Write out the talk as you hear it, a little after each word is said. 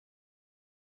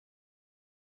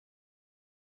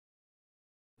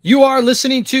You are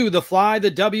listening to the Fly the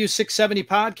W670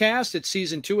 podcast. It's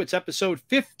season 2. It's episode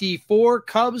 54.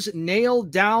 Cubs nail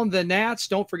down the Nats.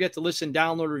 Don't forget to listen,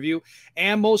 download, review,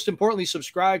 and most importantly,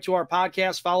 subscribe to our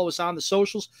podcast. Follow us on the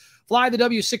socials. Fly the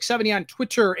W670 on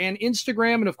Twitter and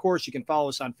Instagram. And of course, you can follow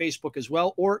us on Facebook as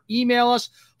well, or email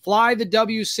us,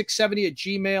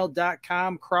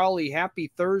 flythew670@gmail.com. Crawly,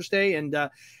 happy Thursday and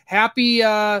happy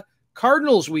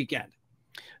Cardinals weekend.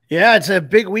 Yeah, it's a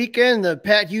big weekend. The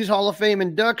Pat Hughes Hall of Fame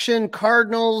induction,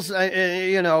 Cardinals.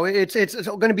 It's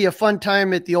going to be a fun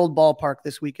time at the old ballpark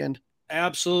this weekend.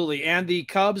 Absolutely. And the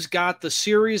Cubs got the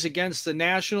series against the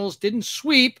Nationals. Didn't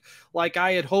sweep like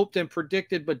I had hoped and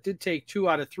predicted, but did take 2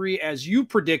 out of 3 as you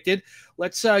predicted.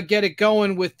 Let's get it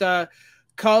going with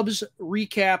Cubs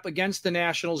recap against the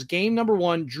Nationals. Game number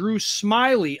 1, Drew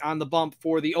Smyly on the bump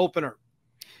for the opener.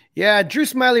 Yeah, Drew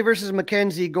Smyly versus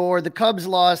Mackenzie Gore. The Cubs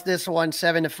lost this one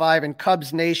 7-5, and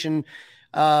Cubs Nation,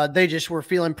 they just were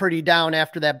feeling pretty down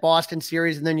after that Boston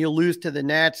series, and then you lose to the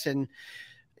Nats. And,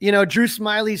 you know, Drew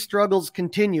Smyly's struggles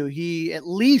continue. He at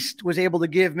least was able to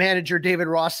give manager David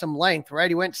Ross some length, right?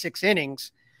 He went 6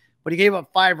 innings, but he gave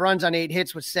up 5 runs on 8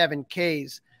 hits with 7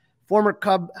 Ks. Former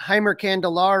Cub Heimer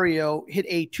Candelario hit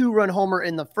a 2-run homer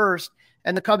in the first,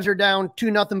 and the Cubs are down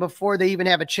 2-0 before they even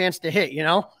have a chance to hit, you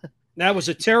know? That was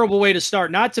a terrible way to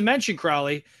start. Not to mention,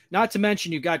 Crawly,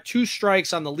 you got 2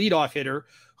 strikes on the leadoff hitter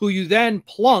who you then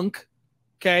plunk,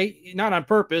 okay, not on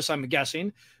purpose, I'm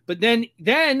guessing, but then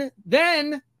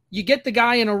you get the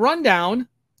guy in a rundown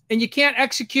and you can't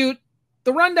execute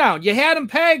the rundown. You had him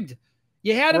pegged.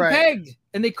 Pegged,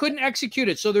 and they couldn't execute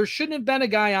it. So there shouldn't have been a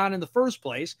guy on in the first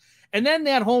place. And then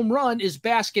that home run is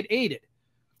basket aided.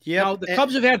 Yeah. Now, the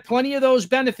Cubs have had plenty of those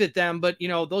benefit them, but, you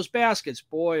know, those baskets,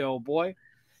 boy, oh boy.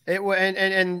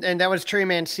 And that was Trey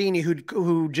Mancini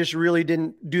who just really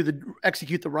didn't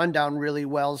execute the rundown really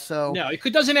well. So no,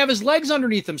 he doesn't have his legs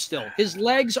underneath him still. His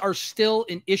legs are still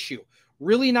an issue.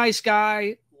 Really nice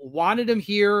guy, wanted him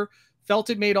here, felt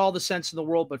it made all the sense in the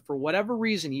world, but for whatever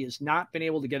reason, he has not been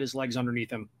able to get his legs underneath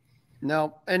him.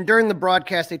 No, and during the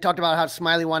broadcast, they talked about how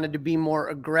Smyly wanted to be more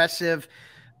aggressive,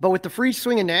 but with the free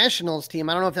swinging Nationals team,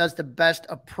 I don't know if that's the best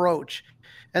approach.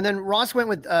 And then Ross went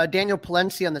with Daniel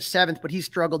Palencia on the 7th, but he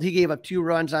struggled. He gave up 2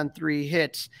 runs on 3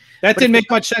 hits. That didn't make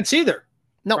much sense either.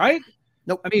 No, right?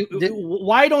 Nope. I mean,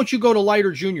 why don't you go to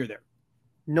Leiter Jr. there?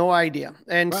 No idea.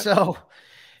 And so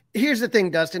here's the thing,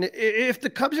 Dustin. If the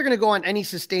Cubs are going to go on any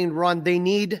sustained run, they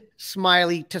need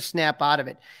Smyly to snap out of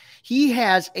it. He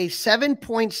has a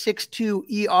 7.62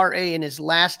 ERA in his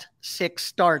last 6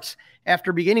 starts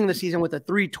after beginning the season with a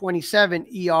 3.27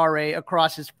 ERA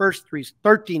across his first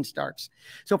 13 starts.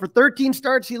 So for 13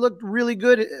 starts, he looked really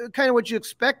good, kind of what you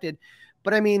expected.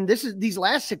 But I mean, these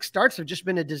last 6 starts have just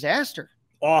been a disaster.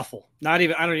 Awful.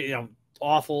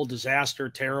 Awful, disaster,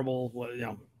 terrible,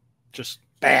 just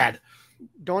bad.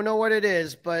 Don't know what it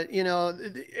is, but, you know,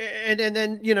 and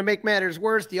then, you know, make matters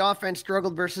worse, the offense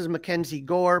struggled versus Mackenzie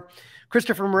Gore.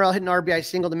 Christopher Morel hit an RBI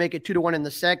single to make it 2-1 in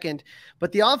the second,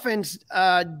 but the offense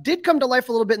did come to life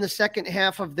a little bit in the second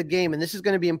half of the game, and this is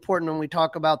going to be important when we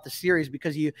talk about the series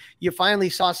because you finally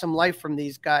saw some life from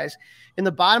these guys. In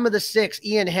the bottom of the 6th,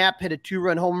 Ian Happ hit a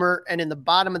 2-run homer, and in the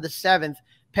bottom of the 7th,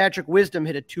 Patrick Wisdom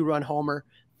hit a 2-run homer.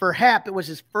 For Happ, it was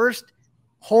his first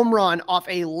home run off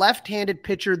a left-handed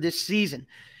pitcher this season,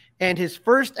 and his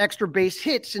first extra base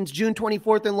hit since June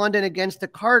 24th in London against the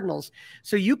Cardinals.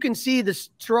 So you can see the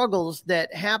struggles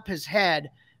that Happ has had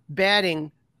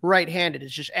batting right-handed.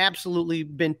 It's just absolutely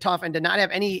been tough, and to not have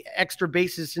any extra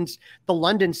bases since the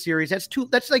London series,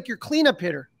 that's like your cleanup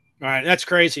hitter. All right, that's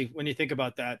crazy when you think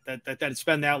about that it's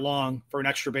been that long for an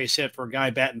extra base hit for a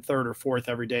guy batting 3rd or 4th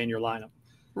every day in your lineup.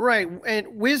 Right.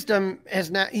 And Wisdom has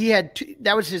not,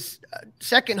 that was his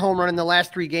 2nd home run in the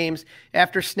last 3 games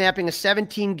after snapping a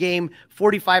 17-game,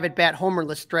 45 at bat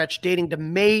homerless stretch dating to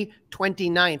May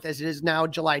 29th, as it is now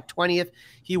July 20th.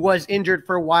 He was injured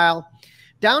for a while.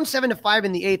 Down 7-5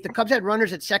 in the 8th, the Cubs had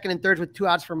runners at 2nd and 3rd with 2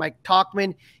 outs for Mike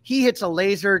Tauchman. He hits a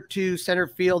laser to center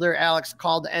fielder Alex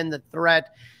Call to end the threat.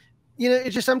 You know,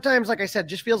 it just sometimes, like I said,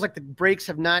 just feels like the breaks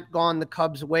have not gone the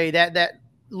Cubs' way. That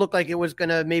looked like it was going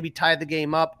to maybe tie the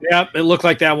game up. Yep, it looked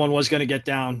like that one was going to get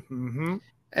down. Mm-hmm.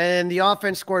 And the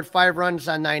offense scored 5 runs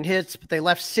on 9 hits, but they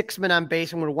left 6 men on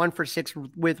base and were 1 for 6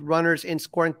 with runners in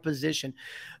scoring position.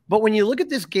 But when you look at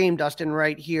this game, Dustin,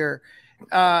 right here,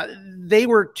 they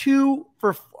were 2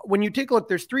 for – when you take a look,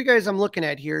 there's 3 guys I'm looking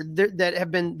at here that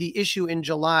have been the issue in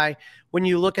July when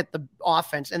you look at the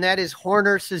offense, and that is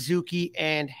Horner, Suzuki,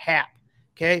 and Happ.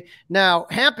 Okay. Now,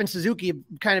 Happ and Suzuki have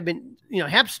kind of been,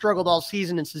 Happ struggled all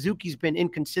season and Suzuki's been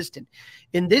inconsistent.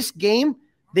 In this game,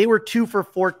 They were 2 for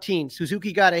 14.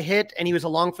 Suzuki got a hit, and he was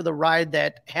along for the ride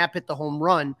that Happ hit the home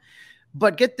run.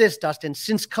 But get this, Dustin,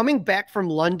 since coming back from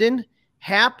London,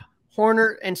 Happ,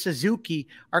 Horner, and Suzuki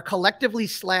are collectively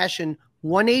slashing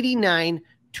 189,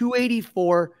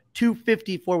 284,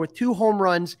 254 with 2 home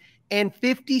runs and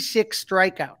 56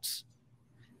 strikeouts.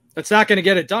 That's not going to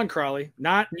get it done, Crawly.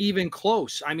 Not even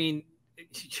close. I mean,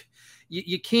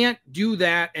 you can't do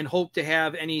that and hope to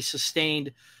have any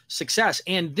sustained success.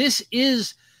 And this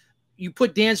is, you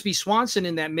put Dansby Swanson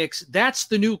in that mix, that's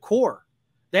the new core.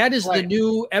 That is the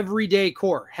new everyday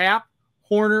core. Happ,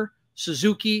 Horner,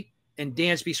 Suzuki, and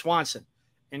Dansby Swanson.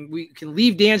 And we can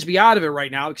leave Dansby out of it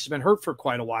right now because he's been hurt for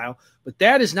quite a while. But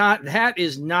that is not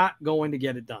going to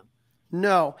get it done.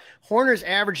 No. Horner's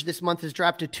average this month has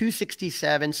dropped to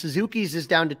 267. Suzuki's is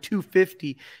down to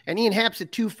 250. And Ian Happ's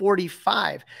at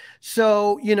 245.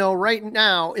 So, right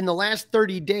now, in the last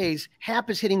 30 days, Happ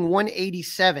is hitting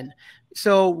 187.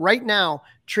 So right now,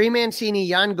 Trey Mancini,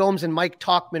 Yan Gomes, and Mike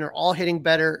Tauchman are all hitting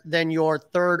better than your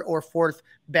third or fourth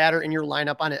batter in your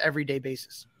lineup on an everyday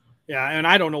basis. Yeah, and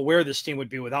I don't know where this team would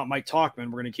be without Mike Tauchman.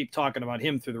 We're going to keep talking about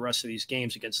him through the rest of these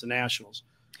games against the Nationals.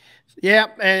 Yeah,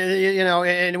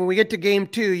 and when we get to game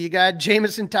 2, you got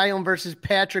Jameson Taillon versus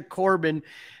Patrick Corbin.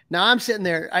 Now I'm sitting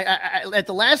there. I at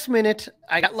the last minute,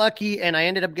 I got lucky and I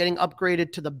ended up getting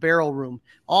upgraded to the barrel room,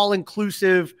 all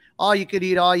inclusive, all you could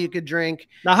eat, all you could drink.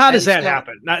 Now, how does that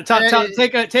happen? Now,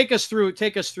 take us through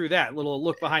that little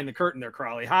look behind the curtain there,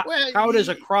 Crawly. How does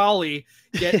a Crawly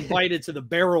get invited to the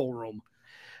barrel room?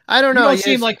 I don't know.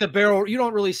 You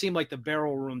don't really seem like the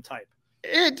barrel room type.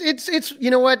 It's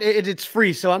you know what, it's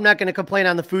free, so I'm not going to complain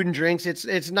on the food and drinks.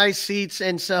 It's nice seats,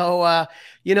 and so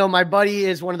my buddy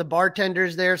is one of the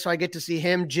bartenders there, so I get to see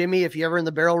him. Jimmy, if you're ever in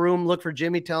the barrel room, look for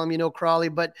Jimmy, tell him Crawly.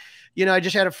 But I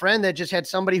just had a friend that just had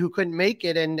somebody who couldn't make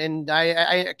it, and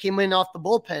I came in off the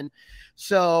bullpen.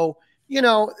 So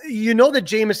that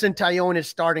Jameson Taillon is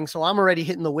starting, so I'm already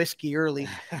hitting the whiskey early,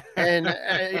 and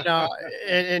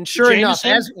and sure enough,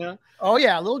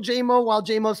 little J-Mo while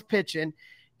J-Mo's pitching.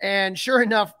 And sure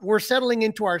enough, we're settling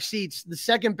into our seats. The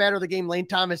second batter of the game, Lane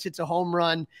Thomas hits a home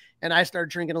run, and I start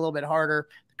drinking a little bit harder.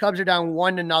 The Cubs are down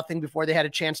 1-0 before they had a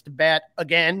chance to bat.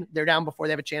 Again, they're down before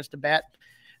they have a chance to bat.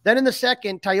 Then in the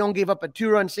second, Taillon gave up a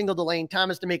 2-run single to Lane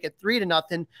Thomas to make it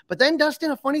 3-0. But then,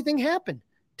 Dustin, a funny thing happened.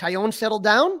 Taillon settled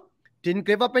down, didn't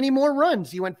give up any more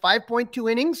runs. He went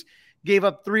 5.2 innings, gave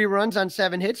up 3 runs on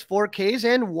 7 hits, 4 Ks,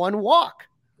 and 1 walk.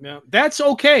 Yeah, that's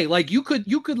okay. Like you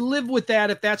could live with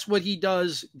that if that's what he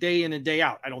does day in and day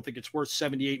out. I don't think it's worth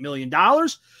 $78 million,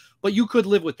 but you could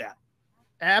live with that.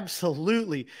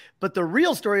 Absolutely. But the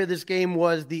real story of this game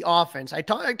was the offense. I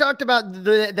talked about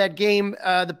that game,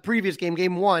 the previous game,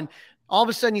 game 1. All of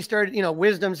a sudden you started,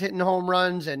 Wisdom's hitting home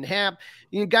runs and Happ.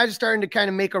 Guys are starting to kind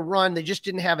of make a run. They just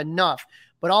didn't have enough.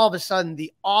 But all of a sudden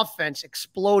the offense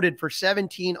exploded for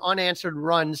 17 unanswered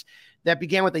runs. That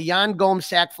began with a Yan Gomes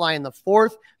sac fly in the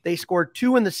 4th. They scored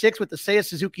 2 in the 6th with the Seiya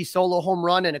Suzuki solo home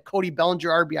run and a Cody Bellinger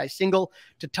RBI single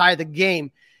to tie the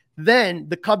game. Then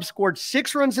the Cubs scored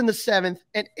 6 runs in the 7th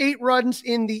and 8 runs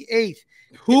in the 8th.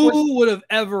 Who would have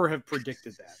ever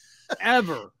predicted that?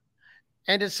 Ever.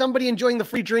 And as somebody enjoying the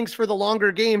free drinks for the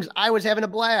longer games, I was having a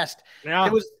blast. Yeah.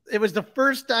 It was the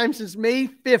first time since May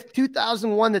 5th,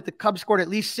 2001 that the Cubs scored at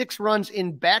least 6 runs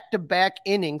in back-to-back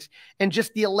innings, and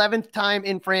just the 11th time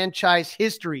in franchise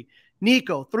history.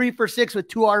 Nico, 3 for 6 with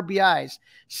 2 RBIs.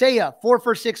 Seiya, 4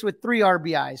 for 6 with 3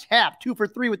 RBIs. Happ, 2 for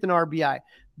 3 with an RBI.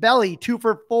 Belly, 2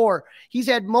 for 4. He's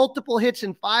had multiple hits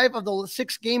in 5 of the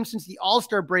 6 games since the All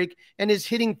Star break and is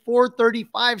hitting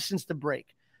 .435 since the break.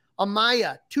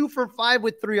 Amaya, 2 for 5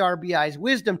 with 3 RBIs.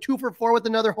 Wisdom, 2 for 4 with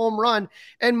another home run.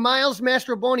 And Miles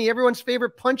Mastroboni, everyone's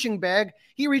favorite punching bag,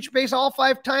 he reached base all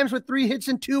 5 times with 3 hits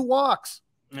and 2 walks.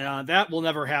 Yeah, that will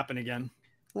never happen again.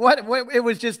 It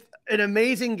was just an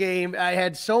amazing game. I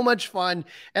had so much fun.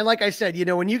 And like I said,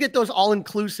 when you get those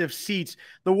all-inclusive seats,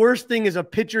 the worst thing is a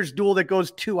pitcher's duel that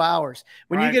goes 2 hours.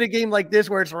 When you get a game like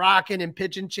this where it's rocking and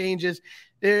pitching changes,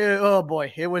 oh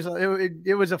boy, it was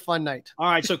a fun night. All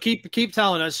right, so keep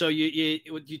telling us. So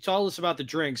you told us about the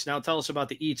drinks. Now tell us about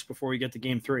the eats before we get to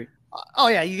game 3. Oh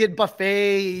yeah, you get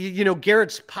buffet.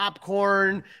 Garrett's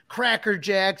popcorn, Cracker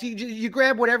Jacks. You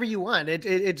grab whatever you want.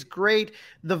 It's great.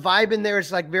 The vibe in there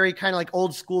is like very kind of like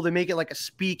old school. They make it like a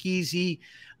speakeasy.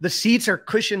 The seats are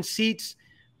cushioned seats.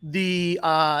 The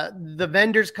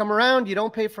vendors come around. You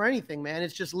don't pay for anything, man.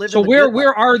 It's just living. So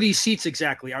where are these seats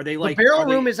exactly? Are they like the barrel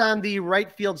room is on the right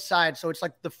field side? So it's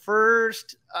like the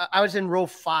first. I was in row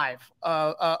 5,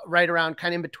 right around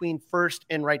kind of in between first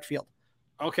and right field.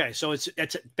 Okay, so it's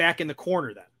back in the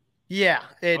corner then. Yeah,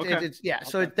 Okay.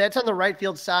 So that's on the right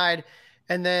field side,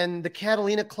 And then the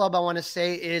Catalina Club, I want to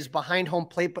say, is behind home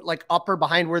plate, but like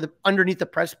behind underneath the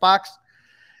press box.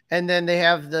 And then they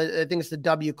have I think it's the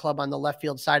W Club on the left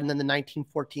field side, and then the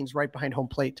 1914s right behind home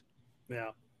plate. Yeah,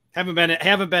 haven't been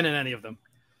in any of them.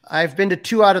 I've been to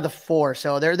 2 out of the 4,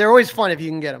 so they're always fun if you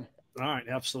can get them. All right,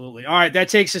 absolutely. All right, that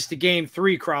takes us to game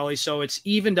 3, Crawly. So it's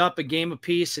evened up a game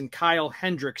apiece, and Kyle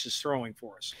Hendricks is throwing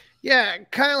for us. Yeah,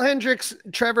 Kyle Hendricks,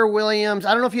 Trevor Williams.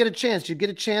 I don't know if you had a chance. Did you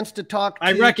get a chance to talk to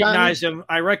I recognize him.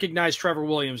 I recognize Trevor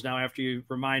Williams now after you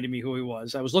reminded me who he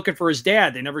was. I was looking for his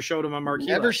dad. They never showed him on marquee.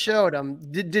 Never showed him.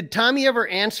 Did Tommy ever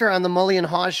answer on the Mully and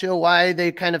Haw show why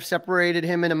they kind of separated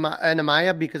him and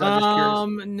Amaya? Because I'm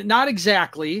just curious. Not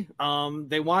exactly.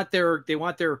 They want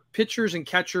their pitchers and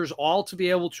catchers all to be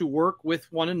able to work with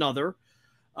one another.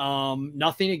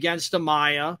 Nothing against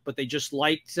Amaya, but they just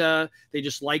liked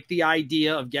the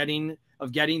idea of getting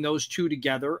those two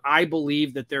together. I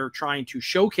believe that they're trying to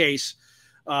showcase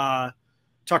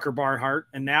Tucker Barnhart,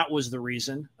 and that was the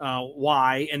reason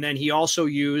why. And then he also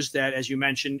used that, as you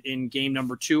mentioned, in game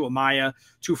number 2, Amaya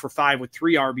 2 for 5 with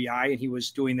 3 RBI, and he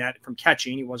was doing that from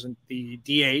catching. He wasn't the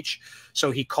DH,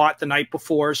 so he caught the night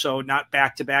before, so not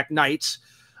back-to-back nights.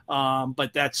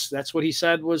 But that's what he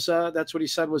said was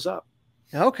up.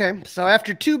 Okay, so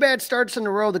after 2 bad starts in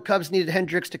a row, the Cubs needed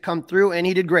Hendricks to come through, and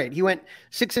he did great. He went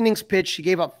 6 innings pitched. He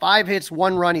gave up 5 hits,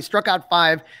 1 run. He struck out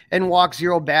 5 and walked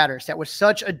 0 batters. That was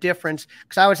such a difference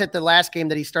because I was at the last game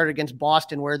that he started against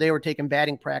Boston where they were taking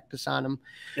batting practice on him.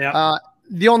 Yeah.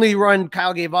 The only run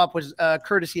Kyle gave up was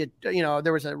courtesy of,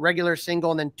 there was a regular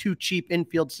single and then 2 cheap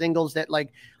infield singles that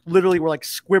like literally were like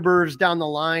squibbers down the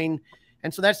line.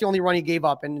 And so that's the only run he gave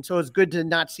up. And so it's good to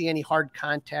not see any hard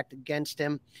contact against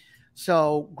him.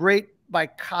 So great by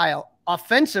Kyle.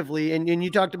 Offensively, and you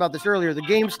talked about this earlier, the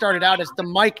game started out as the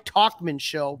Mike Tauchman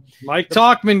show. Mike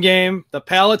Tauchman game, the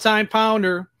Palatine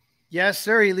Pounder. Yes,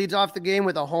 sir. He leads off the game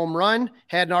with a home run,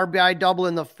 had an RBI double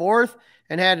in the 4th,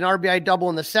 and had an RBI double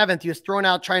in the 7th. He was thrown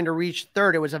out trying to reach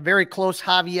 3rd. It was a very close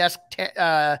Javi-esque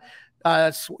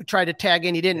tried to tag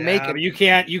in. He didn't make it.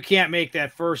 You can't make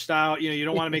that first out. You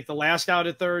don't want to make the last out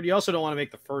at 3rd. You also don't want to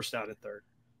make the first out at 3rd.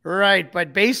 Right,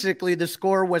 but basically the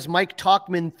score was Mike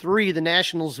Tauchman 3, the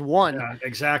Nationals 1. Yeah,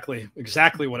 exactly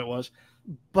what it was.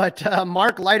 But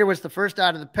Mark Leiter was the first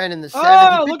out of the pen in the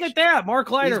 7th. Oh, look at that.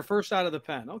 Mark Leiter, first out of the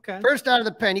pen. Okay. First out of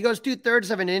the pen. He goes 2/3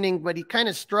 of an inning, but he kind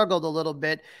of struggled a little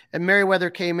bit. And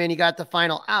Merriweather came in. He got the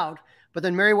final out. But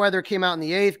then Merriweather came out in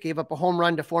the 8th, gave up a home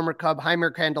run to former Cub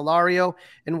Jeimer Candelario,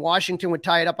 and Washington would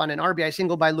tie it up on an RBI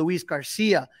single by Luis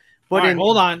Garcia. But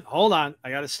hold on. I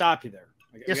got to stop you there.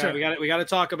 Yes, sir. We got to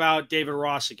talk about David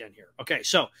Ross again here. Okay,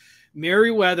 so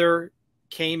Merriweather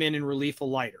came in relief of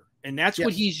Leiter, and that's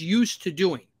what he's used to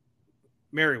doing.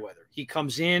 Merriweather, he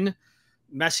comes in,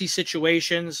 messy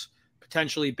situations,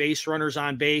 potentially base runners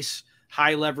on base,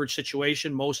 high leverage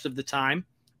situation most of the time,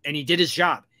 and he did his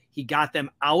job. He got them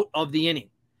out of the inning.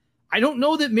 I don't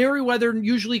know that Merriweather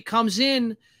usually comes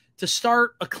in to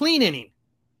start a clean inning.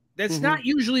 That's not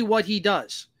usually what he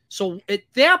does. So at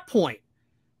that point,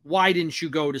 why didn't you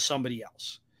go to somebody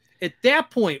else? At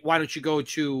that point, why don't you go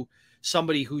to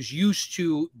somebody who's used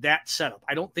to that setup?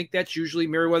 I don't think that's usually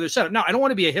Merriweather's setup. Now, I don't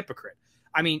want to be a hypocrite.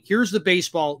 I mean, here's the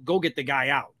baseball, go get the guy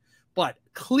out. But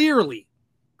clearly,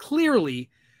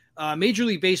 Major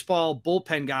League Baseball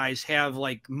bullpen guys have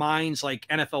like minds like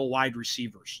NFL wide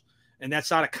receivers, and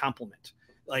that's not a compliment.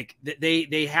 Like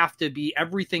they have to be,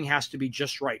 everything has to be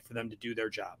just right for them to do their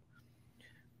job.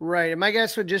 Right. And my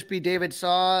guess would just be David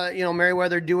saw,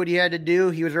 Merriweather do what he had to do.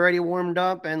 He was already warmed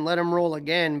up and let him roll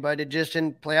again, but it just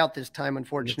didn't play out this time,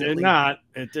 unfortunately.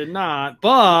 It did not.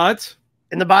 But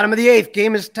in the bottom of the 8th,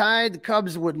 game is tied. The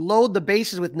Cubs would load the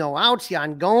bases with no outs.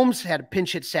 Yan Gomes had a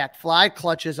pinch hit sac fly,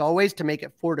 clutch as always to make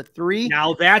it 4-3.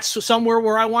 Now that's somewhere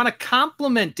where I want to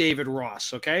compliment David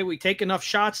Ross. Okay. We take enough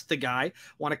shots at the guy,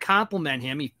 want to compliment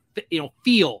him. He,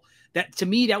 feel. That to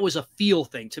me, that was a feel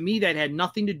thing. To me, that had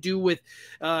nothing to do with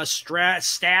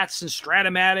stats and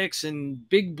stratomatics and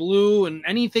Big Blue and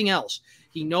anything else.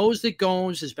 He knows that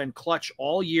Gomes has been clutch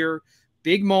all year.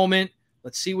 Big moment.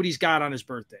 Let's see what he's got on his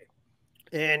birthday.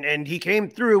 And he came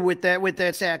through with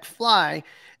that sac fly.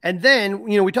 And then,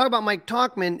 we talk about Mike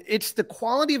Tauchman. It's the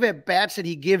quality of at-bats that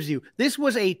he gives you. This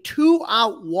was a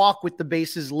 2-out walk with the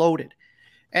bases loaded.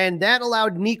 And that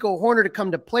allowed Nico Horner to come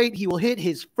to plate. He will hit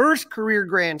his first career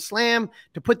grand slam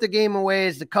to put the game away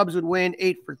as the Cubs would win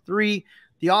 8-3.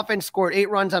 The offense scored 8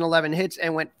 runs on 11 hits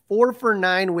and went 4 for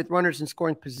 9 with runners in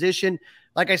scoring position.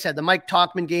 Like I said, the Mike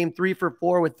Talkman game, 3 for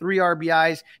 4 with 3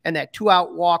 RBIs and that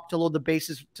 2-out walk to load the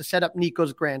bases to set up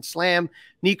Nico's grand slam.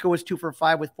 Nico was 2 for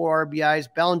 5 with 4 RBIs.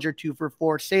 Bellinger 2 for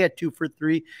 4. Seiya 2 for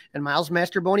 3. And Miles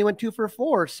Mastroboni went 2 for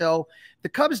 4. So the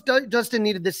Cubs, Dustin,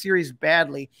 needed this series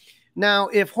badly. Now,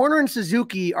 if Horner and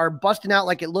Suzuki are busting out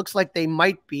like it looks like they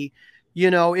might be,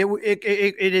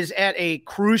 it is at a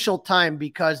crucial time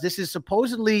because this is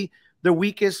supposedly the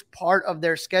weakest part of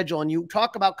their schedule. And you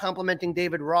talk about complimenting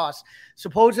David Ross.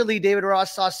 Supposedly, David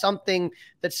Ross saw something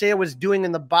that Seiya was doing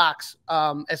in the box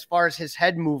as far as his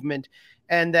head movement,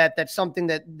 and that's something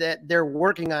that they're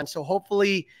working on. So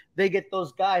hopefully they get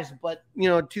those guys. But,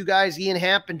 2 guys, Ian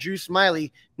Happ and Drew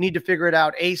Smyly, need to figure it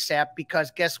out ASAP because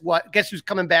guess what? Guess who's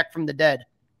coming back from the dead?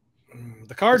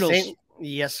 The Cardinals.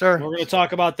 Yes, sir. We're going to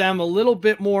talk about them a little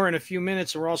bit more in a few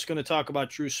minutes, and we're also going to talk about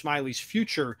Drew Smyly's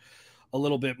future a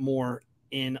little bit more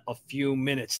in a few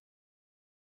minutes.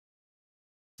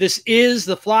 This is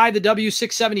the Fly the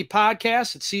W670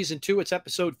 podcast. It's season 2. It's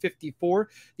episode 54.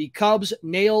 The Cubs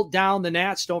nail down the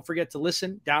Nats. Don't forget to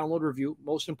listen, download, review.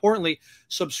 Most importantly,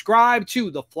 subscribe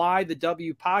to the Fly the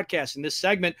W podcast. In this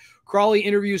segment, Crawly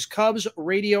interviews Cubs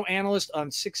radio analyst on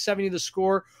 670 The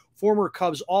Score, former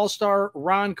Cubs All Star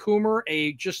Ron Coomer,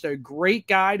 just a great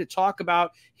guy to talk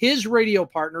about his radio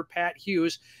partner, Pat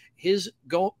Hughes. His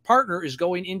partner is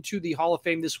going into the Hall of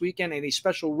Fame this weekend, and a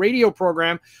special radio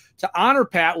program to honor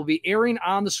Pat will be airing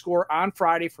on The Score on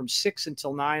Friday from 6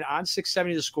 until 9 on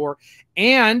 670 The Score.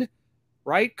 And,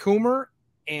 Coomer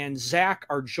and Zach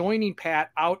are joining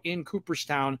Pat out in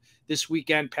Cooperstown this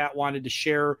weekend. Pat wanted to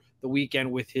share the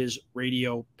weekend with his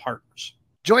radio partners.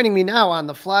 Joining me now on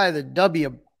the Fly the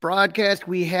W broadcast,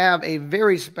 we have a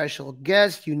very special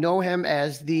guest. You know him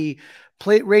as the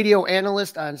radio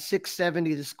analyst on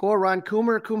 670 The Score, Ron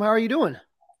Coomer. Coom, how are you doing?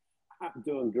 I'm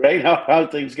doing great. How are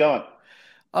things going?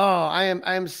 Oh, I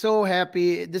am so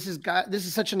happy. This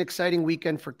is such an exciting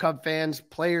weekend for Cub fans,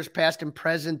 players past and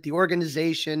present, the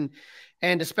organization,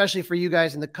 and especially for you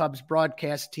guys in the Cubs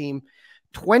broadcast team.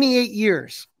 28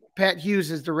 years. Pat Hughes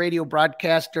is the radio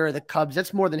broadcaster of the Cubs.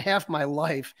 That's more than half my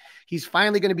life. He's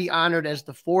finally going to be honored as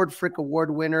the Ford Frick Award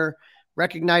winner,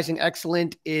 recognizing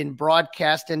excellence in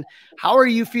broadcasting. How are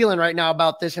you feeling right now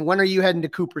about this, and when are you heading to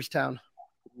Cooperstown?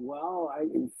 Well,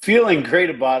 I'm feeling great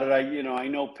about it. I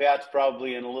know Pat's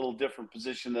probably in a little different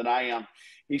position than I am.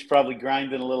 He's probably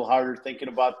grinding a little harder thinking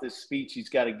about this speech he's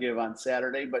got to give on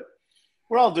Saturday, but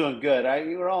we're all doing good.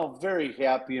 We're all very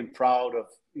happy and proud of,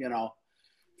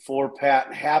 for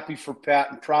Pat, happy for Pat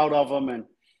and proud of him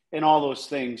and all those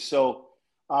things. So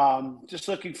just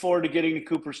looking forward to getting to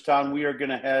Cooperstown. We are going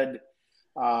to head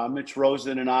Mitch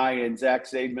Rosen and I and Zach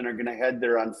Zaidman are going to head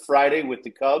there on Friday with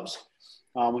the Cubs,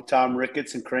 with Tom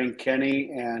Ricketts and Crane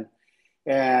Kenny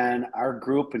and our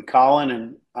group and Colin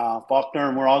and Faulkner,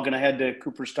 and we're all going to head to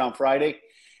Cooperstown Friday.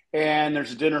 And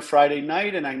there's a dinner Friday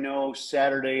night, and I know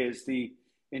Saturday is the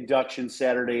induction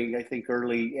Saturday, I think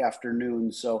early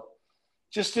afternoon. So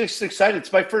just excited.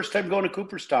 It's my first time going to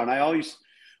Cooperstown. I always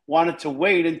wanted to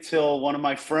wait until one of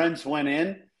my friends went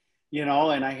in,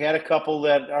 and I had a couple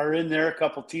that are in there, a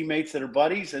couple teammates that are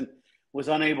buddies, and was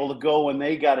unable to go when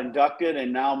they got inducted.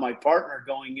 And now my partner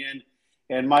going in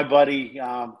and my buddy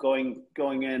going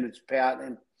in, it's Pat,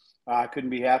 and I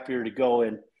couldn't be happier to go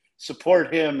and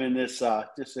support him in this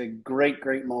just a great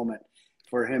moment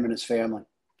for him and his family.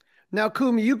 Now,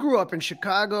 Coom, you grew up in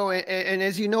Chicago, and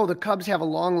as you know, the Cubs have a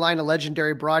long line of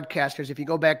legendary broadcasters. If you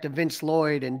go back to Vince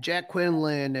Lloyd and Jack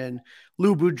Quinlan and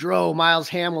Lou Boudreau, Miles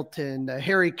Hamilton,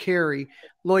 Harry Carey,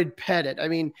 Lloyd Pettit. I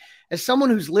mean, as someone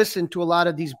who's listened to a lot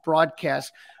of these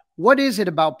broadcasts, what is it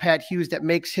about Pat Hughes that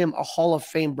makes him a Hall of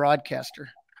Fame broadcaster?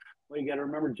 Well, you got to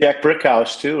remember Jack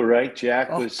Brickhouse too, right?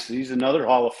 He's another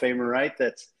Hall of Famer, right?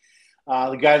 That's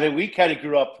the guy that we kind of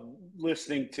grew up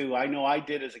listening to. I know I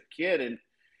did as a kid, and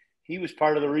he was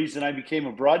part of the reason I became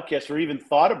a broadcaster or even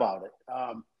thought about it.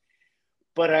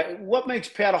 But what makes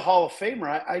Pat a Hall of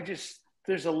Famer?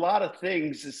 There's a lot of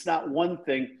things. It's not one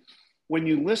thing. When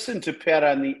you listen to Pat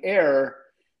on the air,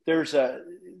 there's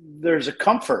a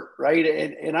comfort, right?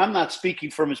 And I'm not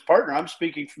speaking from his partner. I'm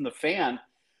speaking from the fan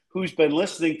who's been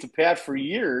listening to Pat for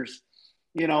years,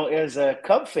 as a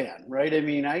Cub fan, right? I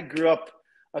mean, I grew up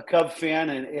a Cub fan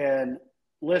and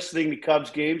listening to Cubs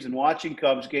games and watching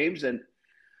Cubs games. And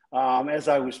as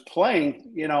I was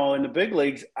playing, in the big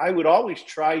leagues, I would always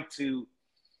try to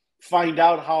find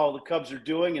out how the Cubs are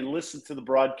doing and listen to the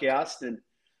broadcast. And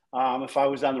if I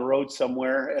was on the road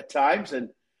somewhere at times, and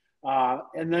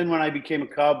then when I became a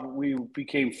Cub, we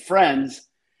became friends.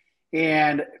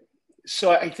 And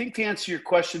so I think to answer your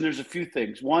question, there's a few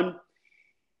things. One,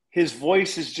 His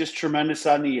voice is just tremendous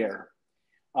on the air.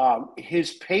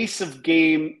 His pace of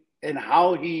game and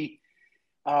how he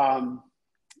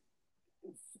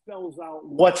spells out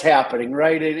what's happening,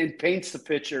 right? It paints the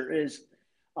picture is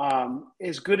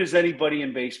as good as anybody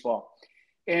in baseball.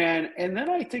 And then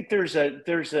I think there's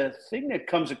a thing that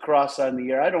comes across on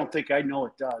the air. I don't think I know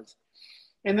it does.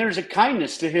 And there's a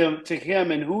kindness to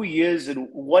him and who he is and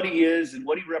what he is and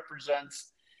what he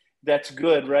represents. That's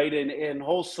good, right? And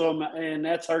wholesome, and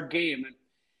that's our game. And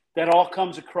that all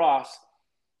comes across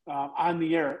on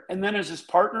the air. And then as his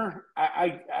partner,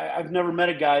 I've never met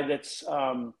a guy that's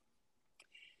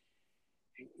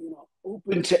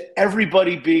open to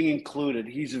everybody being included.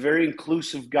 He's a very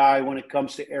inclusive guy when it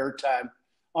comes to airtime.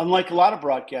 Unlike a lot of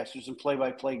broadcasters and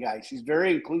play-by-play guys, he's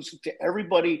very inclusive to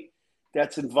everybody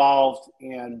that's involved,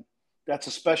 and that's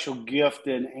a special gift.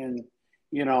 And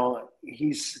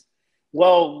he's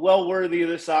well worthy of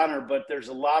this honor. But there's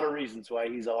a lot of reasons why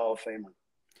he's a Hall of Famer.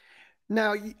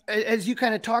 Now, as you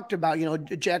kind of talked about,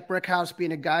 Jack Brickhouse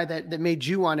being a guy that made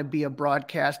you want to be a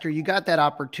broadcaster, you got that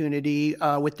opportunity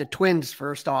with the Twins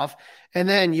first off, and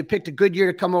then you picked a good year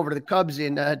to come over to the Cubs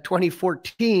in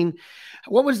 2014.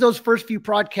 What was those first few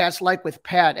broadcasts like with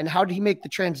Pat, and how did he make the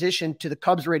transition to the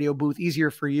Cubs radio booth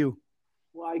easier for you?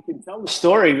 Well, I can tell the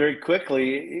story very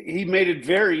quickly. He made it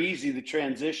very easy, the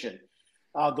transition.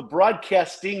 The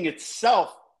broadcasting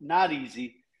itself, not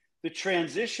easy. The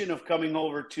transition of coming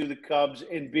over to the Cubs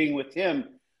and being with him,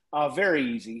 very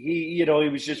easy. He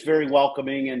was just very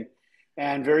welcoming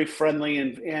and very friendly,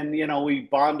 and we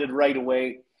bonded right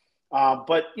away.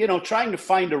 But trying to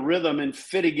find a rhythm and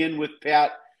fitting in with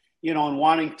Pat, and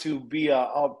wanting to be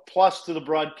a plus to the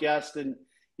broadcast, and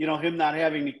him not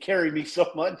having to carry me so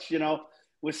much,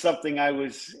 was something I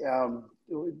was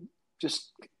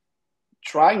just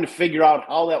trying to figure out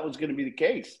how that was going to be the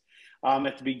case.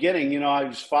 At the beginning, I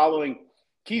was following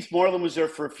Keith Moreland was there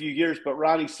for a few years, but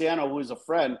Ronnie Santo, who was a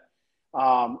friend,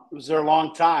 was there a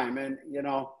long time. And,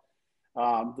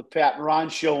 the Pat and Ron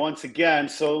show once again.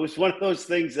 So it was one of those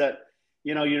things that,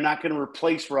 you're not going to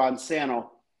replace Ron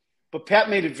Santo. But Pat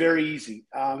made it very easy.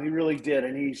 He really did.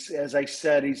 And he's, as I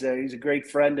said, he's a great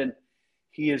friend. And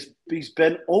he's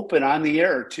been open on the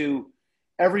air to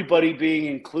everybody being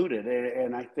included.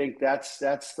 And I think that's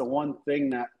the one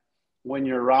thing that, when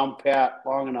you're around Pat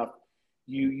long enough,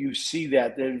 you see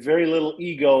that there's very little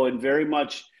ego and very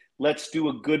much let's do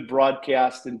a good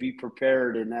broadcast and be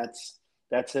prepared. And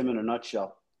that's him in a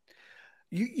nutshell.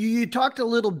 You talked a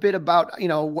little bit about,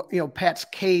 Pat's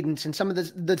cadence and some of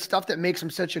the stuff that makes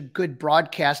him such a good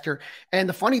broadcaster. And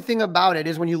the funny thing about it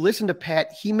is when you listen to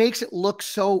Pat, he makes it look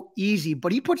so easy,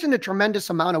 but he puts in a tremendous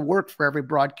amount of work for every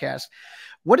broadcast.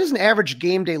 What does an average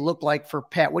game day look like for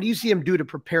Pat? What do you see him do to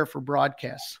prepare for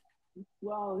broadcasts?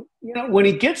 Well, when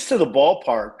he gets to the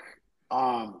ballpark,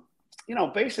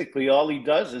 basically all he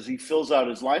does is he fills out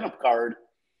his lineup card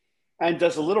and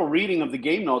does a little reading of the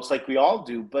game notes like we all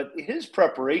do. But his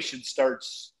preparation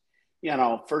starts,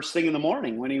 first thing in the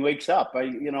morning when he wakes up.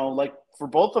 Like for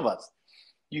both of us,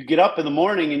 you get up in the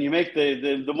morning and you make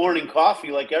the morning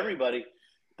coffee like everybody,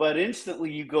 but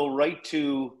instantly you go right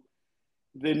to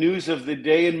the news of the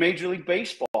day in Major League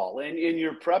Baseball, and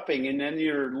you're prepping, and then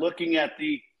you're looking at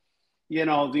the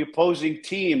opposing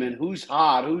team and who's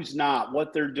hot, who's not,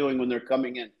 what they're doing when they're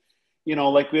coming in.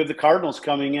 Like we have the Cardinals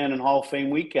coming in Hall of Fame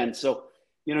weekend. So,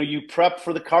 you prep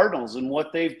for the Cardinals and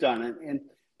what they've done. And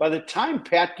by the time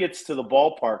Pat gets to the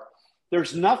ballpark,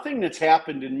 there's nothing that's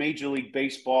happened in Major League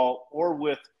Baseball or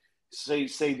with,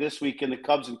 say this week in the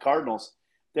Cubs and Cardinals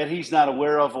that he's not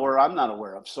aware of or I'm not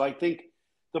aware of. So I think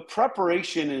the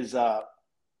preparation is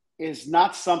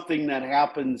not something that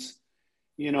happens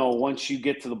once you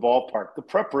get to the ballpark. The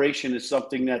preparation is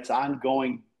something that's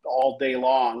ongoing all day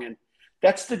long. And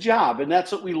that's the job. And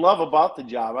that's what we love about the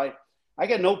job. I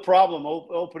got no problem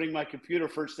opening my computer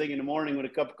first thing in the morning with a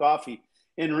cup of coffee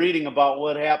and reading about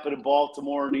what happened in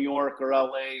Baltimore, New York, or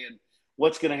LA, and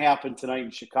what's going to happen tonight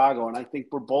in Chicago. And I think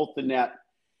we're both in that,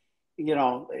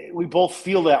 we both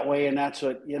feel that way. And that's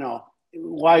what,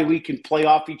 why we can play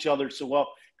off each other so well,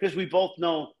 because we both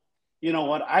know,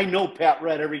 I know Pat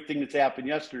read everything that's happened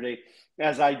yesterday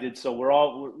as I did. So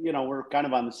we're kind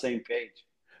of on the same page.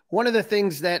 One of the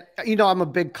things that, I'm a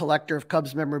big collector of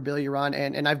Cubs memorabilia, Ron,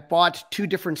 and I've bought two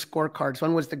different scorecards.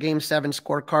 One was the Game 7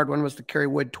 scorecard. One was the Kerry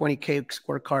Wood 20K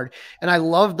scorecard. And I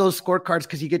love those scorecards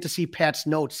because you get to see Pat's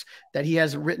notes that he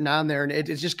has written on there. And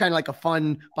it's just kind of like a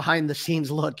fun behind the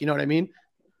scenes look. You know what I mean?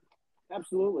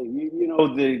 Absolutely.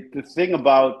 The thing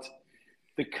about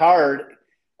the card,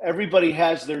 everybody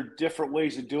has their different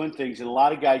ways of doing things. And a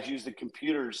lot of guys use the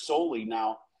computers solely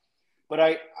now. but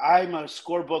I'm a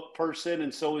scorebook person,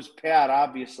 and so is Pat,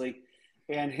 obviously.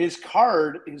 And his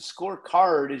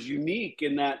scorecard is unique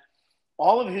in that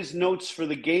all of his notes for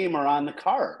the game are on the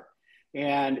card.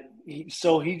 And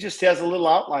so he just has a little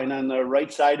outline on the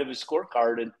right side of his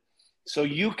scorecard. And so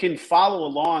you can follow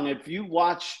along. If you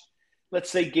watch, let's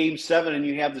say, Game 7 and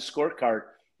you have the scorecard,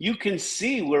 you can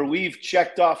see where we've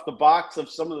checked off the box of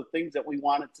some of the things that we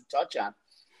wanted to touch on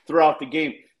throughout the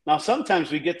game. Now,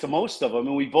 sometimes we get to most of them,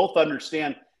 and we both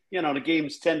understand, the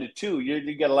game's 10-2.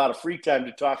 You get a lot of free time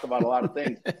to talk about a lot of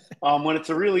things. When it's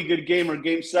a really good game or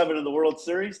Game 7 of the World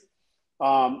Series,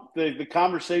 the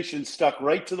conversation stuck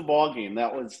right to the ball game.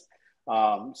 That was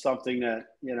something that,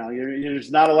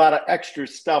 there's not a lot of extra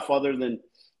stuff other than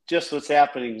just what's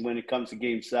happening when it comes to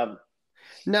Game 7.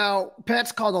 Now,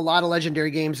 Pat's called a lot of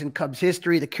legendary games in Cubs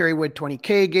history, the Kerrywood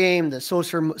 20K game, the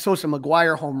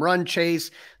Sosa-McGuire home run chase,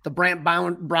 the Brant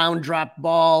Brown drop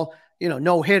ball,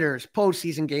 no hitters,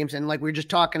 postseason games. And like we were just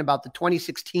talking about, the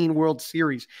 2016 World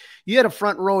Series, you had a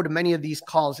front row to many of these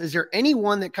calls. Is there any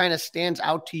one that kind of stands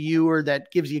out to you or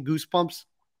that gives you goosebumps?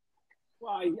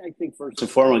 Well, I think first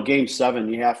and foremost, Game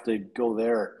 7, you have to go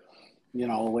there.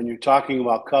 When you're talking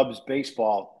about Cubs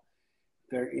baseball,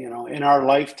 there, in our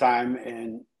lifetime,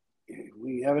 and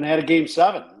we haven't had a Game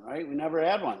 7, right? We never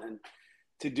had one. And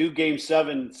to do Game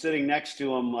 7 sitting next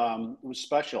to him was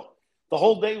special. The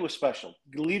whole day was special,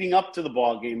 leading up to the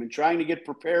ball game and trying to get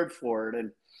prepared for it.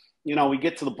 And, we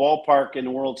get to the ballpark in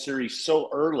the World Series so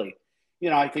early.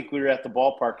 I think we were at the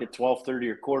ballpark at 12:30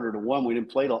 or 1:15. We didn't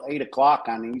play till 8 o'clock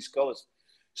on the East Coast.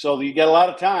 So you get a lot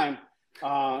of time.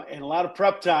 And a lot of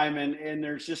prep time, and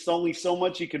there's just only so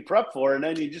much you can prep for, and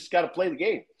then you just got to play the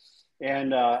game.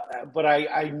 And but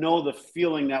I know the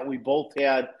feeling that we both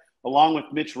had, along with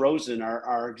Mitch Rosen,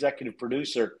 our executive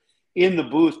producer, in the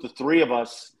booth, the three of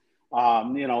us.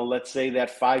 Let's say that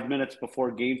 5 minutes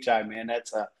before game time, man,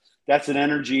 that's an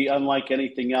energy unlike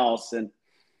anything else, and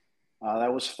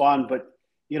that was fun. But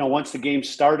once the game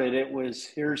started, it was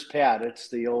here's Pat. It's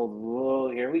the old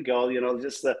whoa, here we go.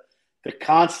 Just the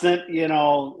constant,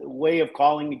 way of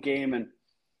calling the game. And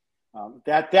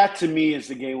that to me is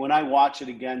the game. When I watch it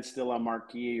again, still on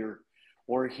marquee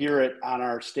or hear it on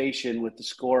our station with the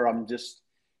score, I'm just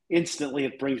instantly,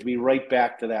 it brings me right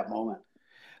back to that moment.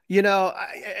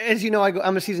 As you know,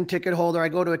 I'm a season ticket holder. I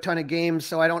go to a ton of games,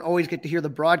 so I don't always get to hear the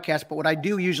broadcast. But what I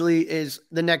do usually is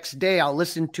the next day I'll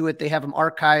listen to it. They have them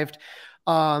archived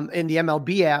in the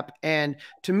MLB app. And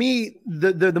to me,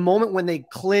 the moment when they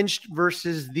clinched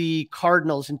versus the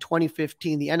Cardinals in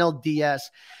 2015, the NLDS,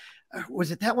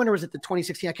 was it that one or was it the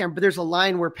 2016? I can't remember. But there's a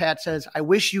line where Pat says, "I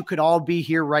wish you could all be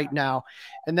here right now."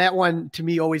 And that one to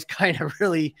me always kind of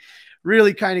really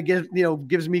kind of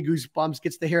gives me goosebumps,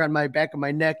 gets the hair on my back of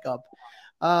my neck up.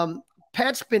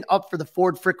 Pat's been up for the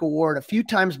Ford Frick Award a few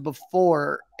times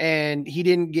before, and he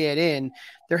didn't get in.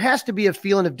 There has to be a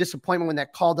feeling of disappointment when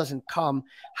that call doesn't come.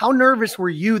 How nervous were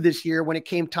you this year when it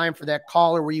came time for that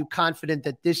call, or were you confident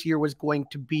that this year was going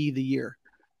to be the year?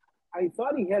 I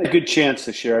thought he had a good chance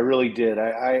this year. I really did.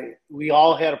 We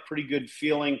all had a pretty good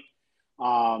feeling.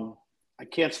 I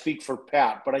can't speak for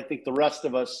Pat, but I think the rest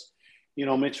of us,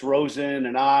 Mitch Rosen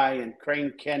and I and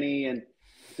Crane Kenny and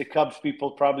the Cubs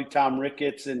people, probably Tom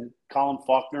Ricketts and Colin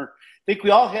Faulkner. I think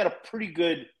we all had a pretty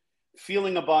good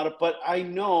feeling about it, but I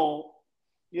know,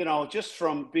 just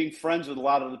from being friends with a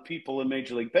lot of the people in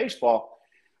Major League Baseball,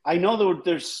 I know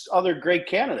there's other great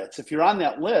candidates. If you're on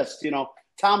that list,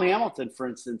 Tom Hamilton, for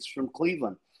instance, from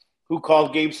Cleveland, who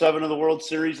called Game 7 of the World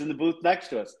Series in the booth next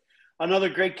to us. Another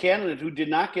great candidate who did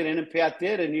not get in, and Pat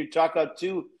did, and you talk about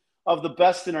two of the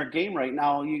best in our game right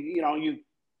now.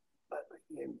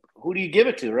 Who do you give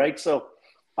it to, right? So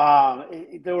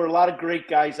there were a lot of great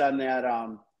guys on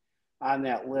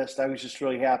that list. I was just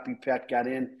really happy Pat got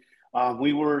in.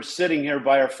 We were sitting here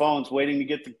by our phones waiting to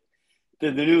get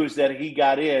the news that he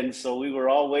got in, so we were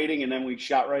all waiting, and then we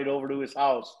shot right over to his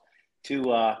house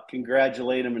to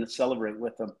congratulate him and to celebrate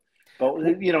with him.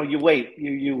 But you wait,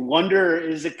 you wonder,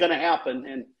 is it going to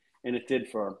happen? And it did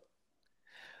for him.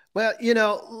 Well,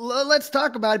 let's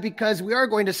talk about it because we are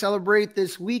going to celebrate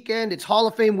this weekend. It's Hall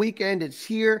of Fame weekend. It's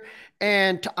here.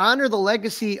 And to honor the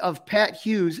legacy of Pat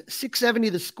Hughes, 670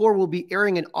 The Score will be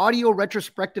airing an audio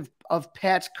retrospective of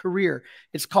Pat's career.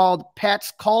 It's called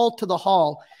Pat's Call to the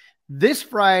Hall this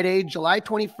Friday, July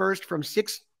 21st from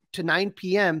 6 to 9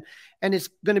 p.m. And it's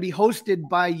going to be hosted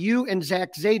by you and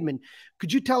Zach Zaidman.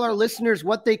 Could you tell our listeners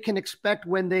what they can expect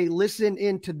when they listen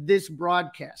into this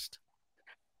broadcast?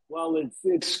 Well,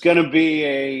 it's going to be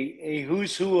a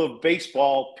who's who of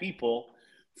baseball people,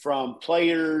 from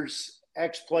players,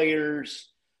 ex-players,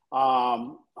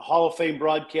 Hall of Fame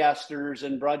broadcasters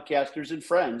and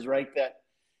friends, right, that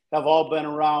have all been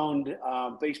around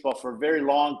baseball for a very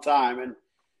long time. And,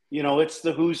 you know, it's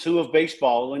the who's who of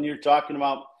baseball. When you're talking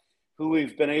about who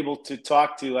we've been able to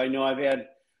talk to, I know I've had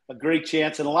a great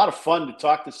chance and a lot of fun to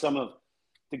talk to some of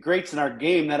the greats in our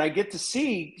game that I get to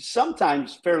see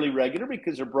sometimes fairly regular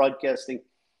because they're broadcasting,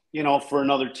 you know, for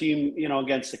another team, you know,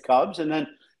 against the Cubs. And then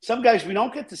some guys we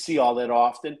don't get to see all that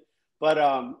often,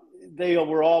 but they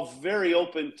were all very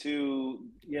open to,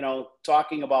 you know,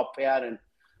 talking about Pat. And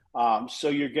so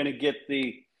you're going to get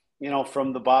the, you know,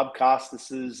 from the Bob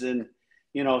Costases and,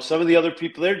 you know, some of the other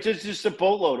people, they're just a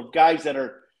boatload of guys that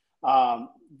are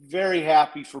very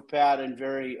happy for Pat and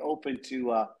very open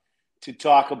to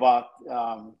talk about,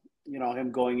 you know,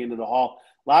 him going into the Hall.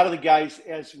 A lot of the guys,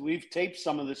 as we've taped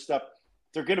some of this stuff,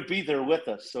 they're going to be there with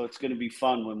us. So it's going to be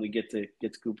fun when we get to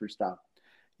Cooperstown.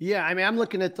 Yeah, I mean, I'm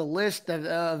looking at the list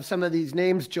of some of these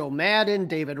names: Joe Madden,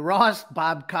 David Ross,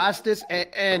 Bob Costas,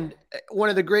 and one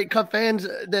of the great Cub fans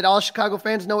that all Chicago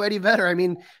fans know, Eddie Vedder. I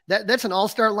mean, that's an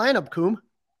all-star lineup, Coom.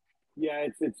 Yeah,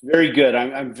 it's very good.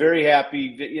 I'm very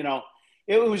happy that, you know,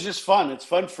 it was just fun. It's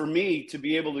fun for me to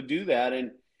be able to do that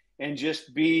and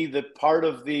just be the part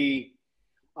of the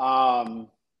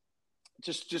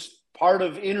just part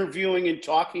of interviewing and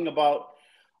talking about,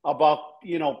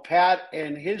 you know, Pat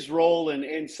and his role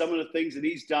and some of the things that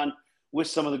he's done with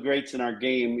some of the greats in our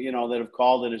game, you know, that have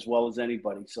called it as well as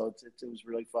anybody. So it was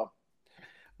really fun.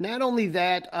 Not only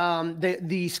that,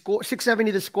 the score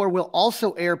 670 The Score will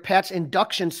also air Pat's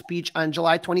induction speech on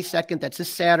July 22nd. That's this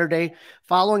Saturday,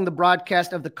 following the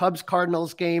broadcast of the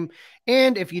Cubs-Cardinals game.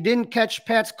 And if you didn't catch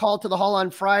Pat's call to the Hall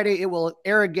on Friday, it will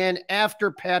air again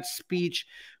after Pat's speech.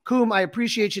 Coom, I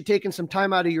appreciate you taking some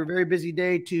time out of your very busy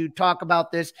day to talk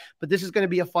about this, but this is going to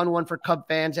be a fun one for Cub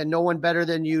fans, and no one better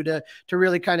than you to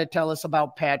really kind of tell us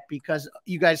about Pat, because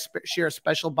you guys share a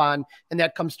special bond, and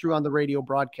that comes through on the radio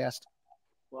broadcast.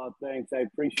 Well, thanks. I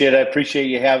appreciate it. I appreciate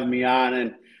you having me on,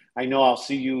 and I know I'll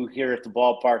see you here at the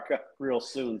ballpark real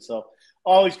soon. So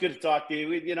always good to talk to you.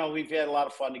 We've had a lot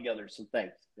of fun together, so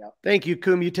thanks. Yeah. Thank you,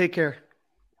 Coom. You take care.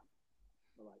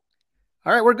 Bye-bye.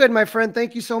 All right, we're good, my friend.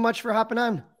 Thank you so much for hopping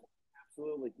on.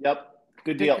 Absolutely. Yep.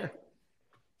 Good deal.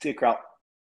 See you, Crawly.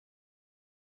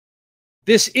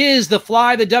 This is the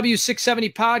Fly the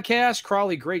W670 podcast.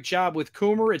 Crawly, great job with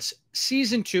Coomer. It's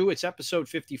season 2. It's episode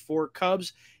 54.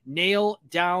 Cubs nail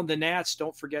down the Nats.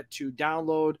 Don't forget to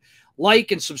download,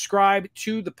 like, and subscribe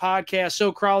to the podcast.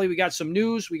 So, Crawly, we got some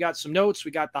news. We got some notes.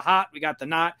 We got the hot. We got the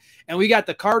not. And we got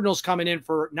the Cardinals coming in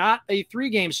for not a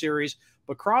 3-game series,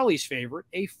 but Crawly's favorite,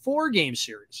 a 4-game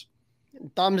series.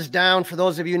 Thumbs down for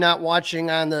those of you not watching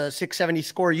on the 670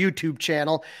 Score YouTube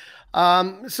channel.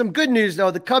 Some good news,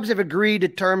 though. The Cubs have agreed to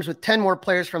terms with 10 more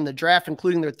players from the draft,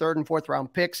 including their 3rd and 4th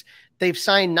round picks. They've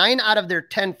signed 9 out of their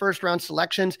 10 first-round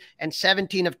selections and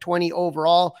 17 of 20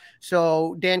 overall.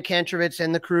 So Dan Kantrovitz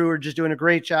and the crew are just doing a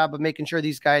great job of making sure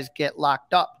these guys get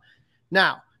locked up.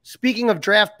 Now, speaking of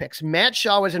draft picks, Matt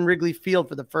Shaw was in Wrigley Field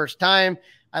for the first time.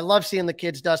 I love seeing the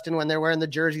kids, Dustin, when they're wearing the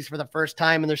jerseys for the first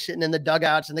time and they're sitting in the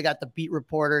dugouts and they got the beat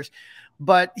reporters.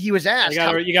 But he was asked.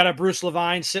 You got a Bruce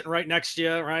Levine sitting right next to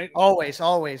you, right? Always,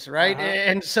 right? Uh-huh.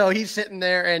 And so he's sitting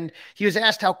there and he was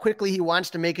asked how quickly he wants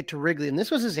to make it to Wrigley. And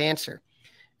this was his answer.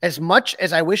 As much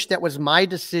as I wish that was my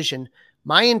decision,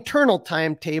 my internal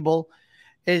timetable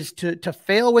is to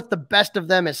fail with the best of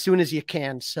them as soon as you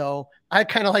can. So I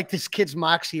kind of like this kid's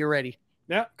moxie already.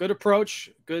 Yeah, good approach.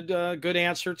 Good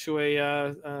answer to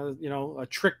a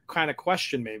trick kind of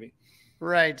question, maybe.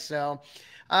 Right. So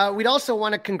we'd also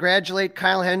want to congratulate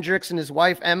Kyle Hendricks and his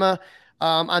wife, Emma,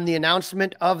 on the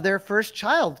announcement of their first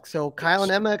child. So Kyle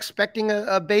and Emma expecting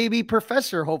a baby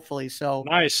professor, hopefully. So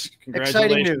nice.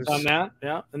 Congratulations on that.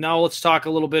 Yeah. And now let's talk a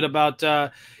little bit about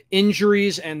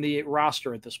injuries and the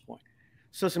roster at this point.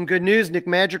 So some good news. Nick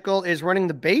Madrigal is running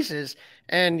the bases,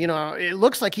 and, it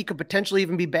looks like he could potentially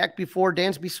even be back before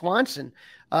Dansby Swanson.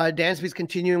 Dansby's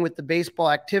continuing with the baseball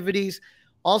activities.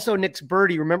 Also, Nick's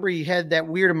birdie. Remember, he had that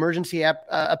weird emergency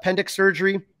appendix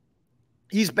surgery.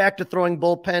 He's back to throwing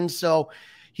bullpens. So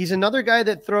he's another guy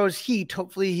that throws heat.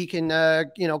 Hopefully he can,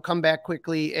 come back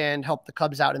quickly and help the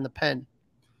Cubs out in the pen.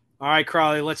 All right,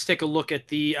 Crawly, let's take a look at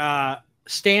the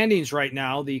standings right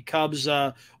now. The Cubs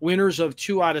winners of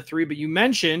 2 out of 3, but you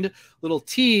mentioned, little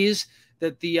tease,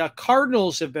 that the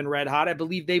Cardinals have been red hot. I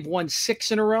believe they've won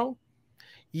 6 in a row.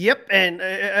 Yep.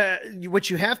 And what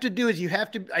you have to do is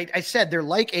I said, they're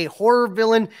like a horror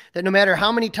villain that no matter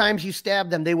how many times you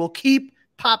stab them, they will keep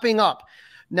popping up.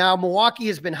 Now, Milwaukee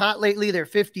has been hot lately. They're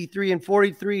 53-43,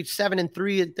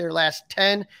 7-3 at their last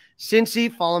 10.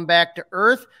 Cincy falling back to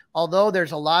earth, although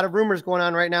there's a lot of rumors going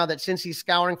on right now that Cincy's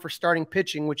scouring for starting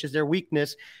pitching, which is their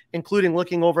weakness, including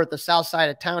looking over at the south side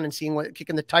of town and seeing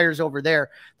kicking the tires over there.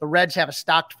 The Reds have a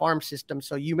stocked farm system,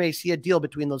 so you may see a deal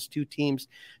between those two teams.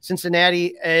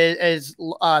 Cincinnati is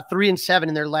 3-7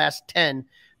 in their last 10.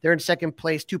 They're in second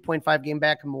place, 2.5 game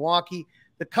back in Milwaukee.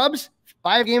 The Cubs,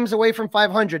 5 games away from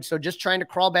 500, so just trying to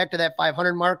crawl back to that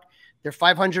 500 mark. They're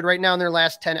 500 right now in their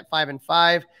last 10 at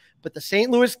 5-5. But the St.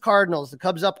 Louis Cardinals, the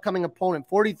Cubs' upcoming opponent,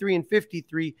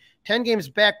 43-53, 10 games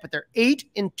back, but they're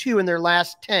 8-2 in their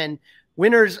last 10,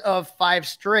 winners of 5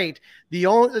 straight. The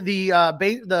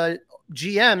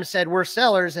GM said we're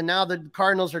sellers, and now the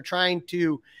Cardinals are trying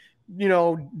to,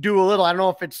 do a little. I don't know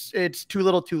if it's too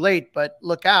little, too late, but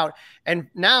look out. And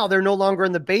now they're no longer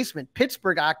in the basement.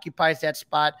 Pittsburgh occupies that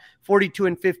spot,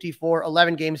 42-54,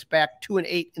 11 games back,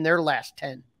 2-8 in their last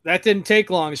 10. That didn't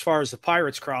take long as far as the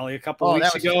Pirates, Crawly. A couple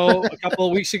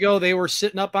of weeks ago, they were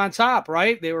sitting up on top,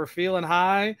 right? They were feeling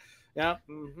high. Yeah.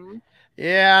 Mm-hmm.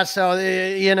 Yeah.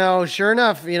 So, sure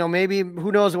enough, maybe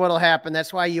who knows what'll happen.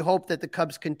 That's why you hope that the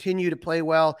Cubs continue to play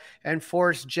well and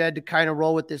force Jed to kind of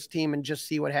roll with this team and just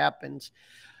see what happens.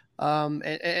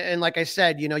 And like I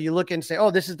said, you look and say, oh,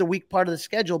 this is the weak part of the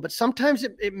schedule, but sometimes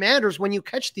it matters when you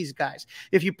catch these guys.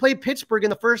 If you play Pittsburgh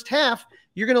in the first half,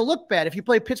 you're going to look bad. If you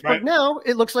play Pittsburgh now,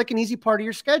 it looks like an easy part of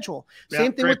your schedule. Yeah,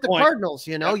 same thing with the Cardinals,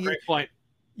 great point.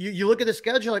 You look at the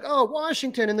schedule like, oh,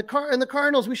 Washington and the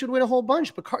Cardinals, we should win a whole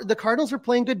bunch, but the Cardinals are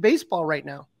playing good baseball right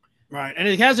now. Right. And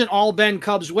it hasn't all been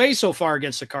Cubs' way so far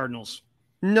against the Cardinals.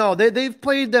 No, they've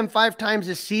played them 5 times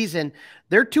this season.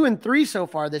 They're 2-3 so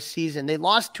far this season. They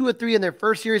lost 2 of 3 in their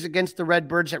first series against the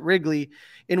Redbirds at Wrigley,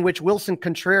 in which Wilson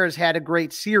Contreras had a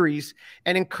great series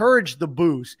and encouraged the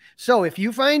boos. So if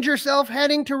you find yourself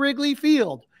heading to Wrigley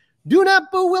Field, do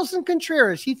not boo Wilson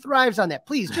Contreras. He thrives on that.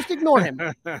 Please just ignore him.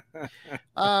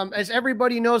 As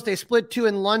everybody knows, they split 2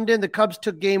 in London. The Cubs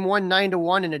took game 1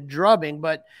 9-1 in a drubbing,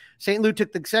 but St. Louis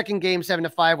took the second game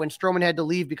 7-5 when Stroman had to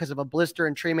leave because of a blister,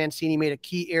 and Trey Mancini made a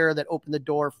key error that opened the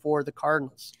door for the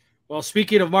Cardinals. Well,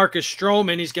 speaking of Marcus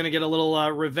Stroman, he's going to get a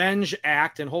little revenge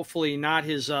act, and hopefully not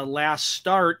his last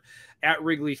start at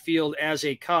Wrigley Field as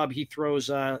a Cub. He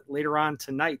throws later on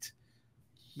tonight.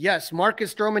 Yes,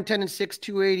 Marcus Stroman, 10-6,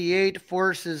 288,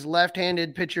 forces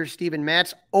left-handed pitcher Steven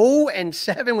Matz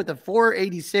 0-7 with a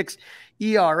 4.86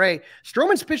 ERA.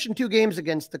 Stroman's pitched in 2 games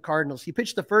against the Cardinals. He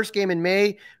pitched the first game in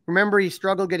May. Remember, he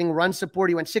struggled getting run support.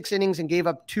 He went 6 innings and gave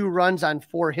up 2 runs on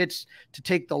 4 hits to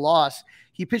take the loss.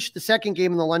 He pitched the second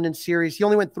game in the London series. He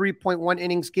only went 3.1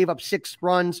 innings, gave up 6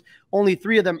 runs, only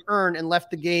 3 of them earned, and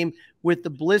left the game with the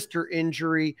blister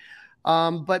injury.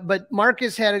 But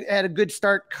Marcus had a good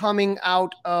start coming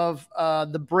out of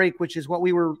the break, which is what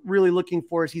we were really looking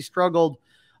for, as he struggled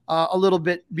a little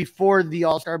bit before the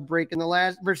All-Star break. In the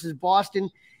last versus Boston,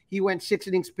 he went 6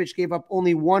 innings pitched, gave up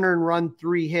only 1 earned run,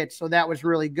 3 hits. So that was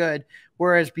really good.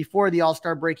 Whereas before the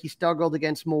All-Star break, he struggled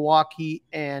against Milwaukee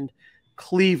and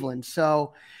Cleveland.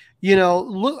 So,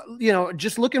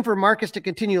 just looking for Marcus to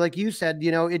continue, like you said,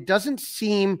 it doesn't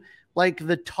seem like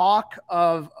the talk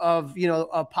of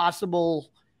a possible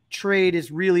trade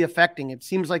is really affecting. It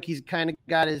seems like he's kind of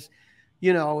got his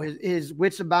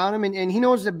wits about him, and he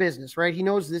knows the business, right? He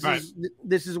knows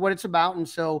this is what it's about. And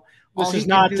so this is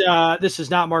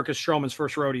not Marcus Stroman's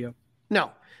first rodeo.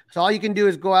 No. So all you can do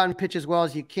is go out and pitch as well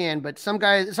as you can. But someone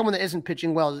that isn't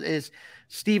pitching well is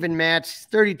Steven Matz,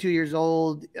 32 years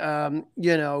old.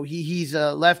 He's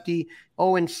a lefty,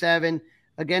 0-7.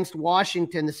 Against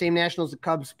Washington, the same Nationals the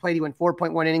Cubs played. He went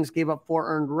 4.1 innings, gave up 4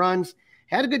 earned runs.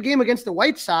 Had a good game against the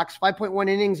White Sox, 5.1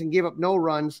 innings and gave up no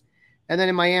runs. And then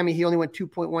in Miami, he only went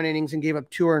 2.1 innings and gave up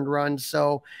 2 earned runs.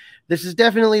 So this is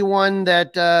definitely one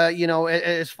that,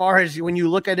 as far as when you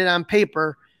look at it on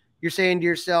paper, you're saying to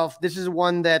yourself, this is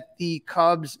one that the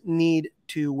Cubs need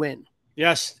to win.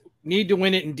 Yes, need to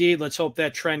win it indeed. Let's hope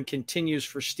that trend continues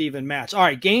for Steven Matz. All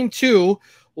right, game 2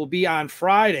 will be on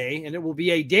Friday, and it will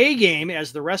be a day game,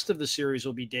 as the rest of the series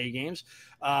will be day games.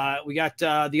 We got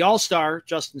the All-Star,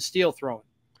 Justin Steele, throwing.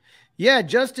 Yeah,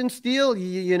 Justin Steele,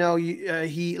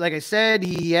 he like I said,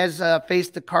 he has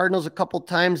faced the Cardinals a couple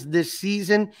times this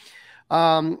season.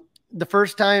 The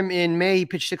first time in May, he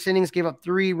pitched 6 innings, gave up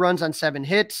 3 runs on 7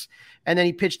 hits. And then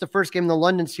he pitched the first game in the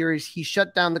London series. He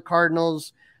shut down the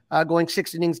Cardinals, going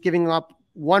 6 innings, giving up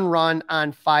 1 run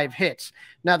on 5 hits.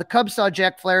 Now, the Cubs saw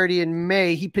Jack Flaherty in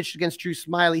May. He pitched against Drew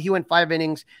Smiley. He went 5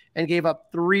 innings and gave up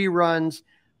 3 runs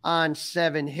on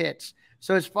 7 hits.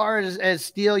 So as far as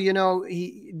Steele,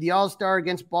 the All-Star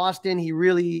against Boston, he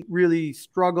really, really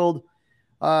struggled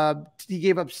He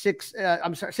gave up six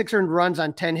earned runs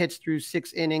on 10 hits through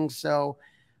 6 innings. So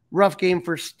rough game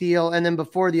for Steele. And then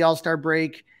before the All-Star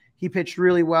break, he pitched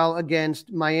really well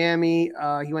against Miami.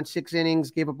 He went 6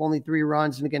 innings, gave up only 3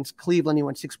 runs. And against Cleveland, he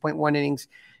went 6.1 innings,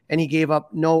 and he gave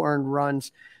up no earned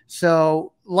runs.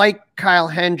 So like Kyle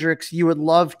Hendricks, you would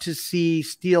love to see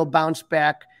Steele bounce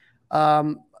back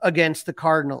against the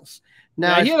Cardinals.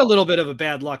 Now, yeah, he had a little bit of a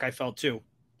bad luck, I felt, too.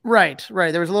 Right.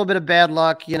 There was a little bit of bad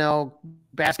luck,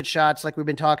 basket shots like we've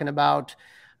been talking about.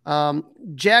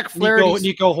 Jack Flaherty.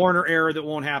 Nico Horner error that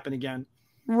won't happen again.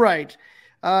 Right.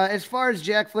 As far as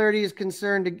Jack Flaherty is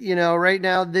concerned, right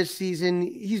now this season,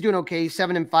 he's doing okay.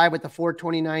 7-5 with a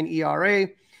 4.29 ERA.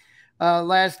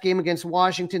 Last game against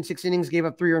Washington, 6 innings, gave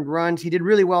up 3 earned runs. He did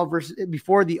really well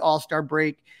before the All-Star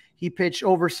break. He pitched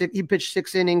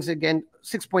 6 innings again,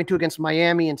 6.2 against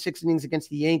Miami and 6 innings against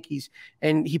the Yankees,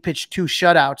 and he pitched 2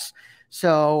 shutouts.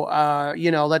 So,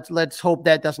 let's hope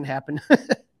that doesn't happen.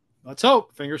 Let's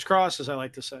hope. Fingers crossed, as I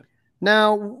like to say.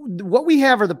 Now, what we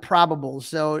have are the probables.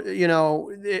 So,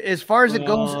 as far as it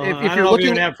goes, if you're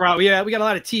looking at we got a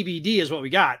lot of TBD is what we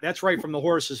got. That's right from the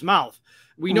horse's mouth.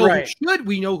 We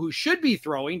know who should be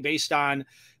throwing based on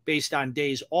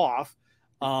days off.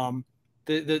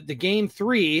 The game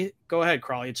 3, go ahead,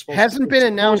 Crawly. It's hasn't been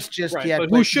announced just yet. But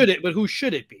who should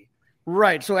it be?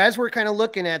 Right. So as we're kind of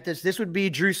looking at this would be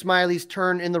Drew Smyly's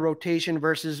turn in the rotation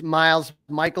versus Miles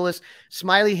Mikolas.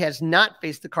 Smyly has not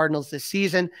faced the Cardinals this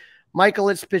season.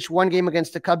 Mikolas pitched 1 game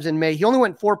against the Cubs in May. He only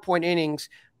went 4-point innings,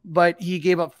 but he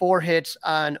gave up 4 hits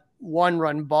on 1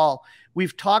 run ball.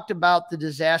 We've talked about the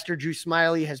disaster Drew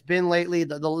Smyly has been lately.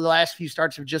 The last few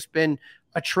starts have just been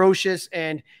atrocious,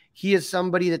 and he is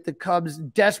somebody that the Cubs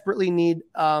desperately need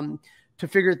to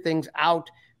figure things out.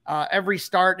 Every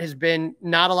start has been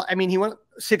not a lot. I mean, he went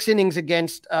 6 innings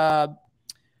against the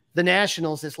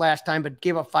Nationals this last time, but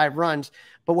gave up 5 runs.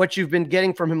 But what you've been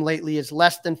getting from him lately is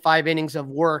less than 5 innings of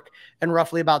work and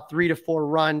roughly about 3 to 4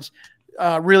 runs,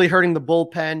 really hurting the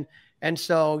bullpen. And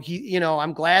so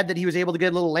I'm glad that he was able to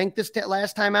get a little length this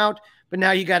last time out, but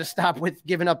now you got to stop with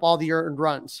giving up all the earned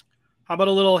runs. How about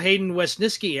a little Hayden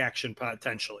Wesneski action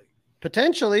potentially?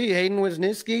 Potentially, Hayden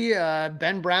Wesneski,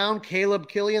 Ben Brown, Caleb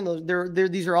Killian.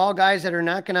 These are all guys that are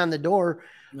knocking on the door.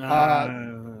 I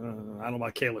don't know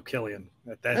about Caleb Killian.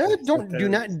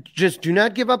 Do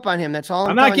not give up on him. That's all.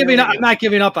 I'm not giving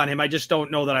up on him. I just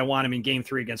don't know that I want him in Game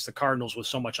 3 against the Cardinals with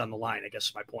so much on the line. I guess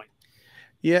is my point.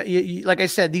 Yeah, like I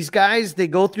said, these guys, they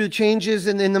go through changes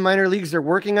in the minor leagues. They're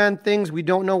working on things. We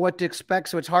don't know what to expect,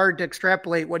 so it's hard to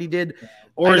extrapolate what he did.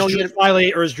 Or is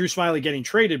Drew Smyly getting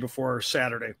traded before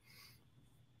Saturday?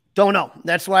 Don't know.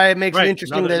 That's why it makes it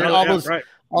interesting that all those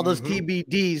Mm-hmm.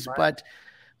 TBDs. Right. But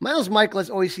Miles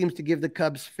Mikolas always seems to give the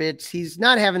Cubs fits. He's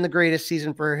not having the greatest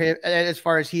season for him as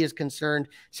far as he is concerned.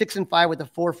 6-5 with a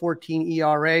 4.14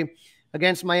 ERA.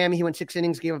 Against Miami, he went 6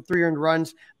 innings, gave up 3 earned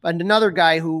runs. But another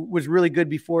guy who was really good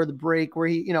before the break, where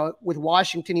he, with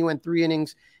Washington, he went 3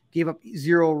 innings, gave up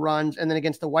 0 runs. And then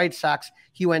against the White Sox,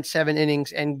 he went 7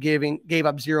 innings and gave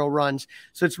up 0 runs.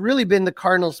 So it's really been the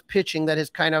Cardinals pitching that has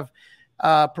kind of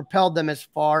propelled them as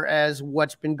far as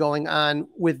what's been going on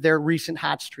with their recent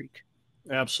hot streak.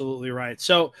 Absolutely right.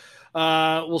 So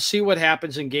we'll see what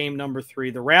happens in game number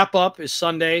 3. The wrap up is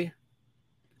Sunday.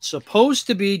 It's supposed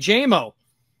to be JMO.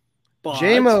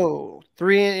 JMO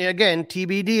 3 again.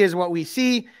 TBD is what we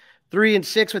see.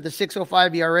 3-6 with the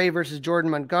 6.05 ERA versus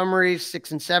Jordan Montgomery.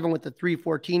 6-7 with the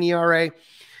 3.14 ERA.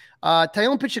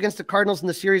 Taillon pitched against the Cardinals in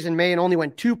the series in May and only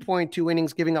went 2.2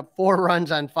 innings, giving up 4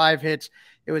 runs on 5 hits.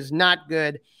 It was not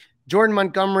good. Jordan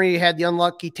Montgomery had the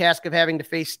unlucky task of having to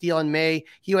face Steele in May.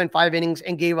 He went 5 innings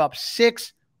and gave up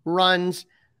 6 runs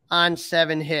on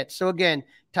 7 hits. So again,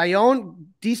 Taillon,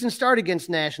 decent start against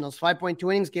Nationals. 5.2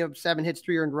 innings, gave up 7 hits,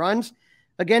 3 earned runs.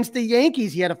 Against the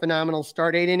Yankees, he had a phenomenal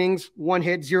start. 8 innings, 1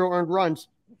 hit, 0 earned runs.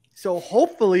 So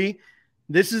hopefully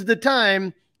this is the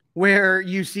time where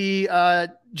you see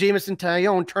Jameson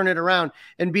Taillon turn it around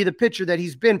and be the pitcher that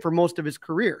he's been for most of his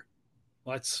career.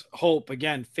 Let's hope.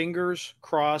 Again, fingers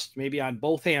crossed, maybe on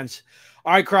both hands.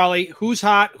 All right, Crawly, who's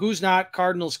hot, who's not?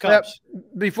 Cardinals, Cubs.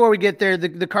 Before we get there,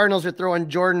 the Cardinals are throwing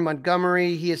Jordan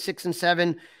Montgomery. He is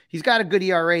 6-7. He's got a good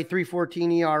ERA,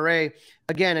 3.14 ERA.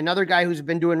 Again, another guy who's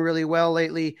been doing really well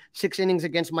lately. 6 innings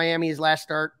against Miami his last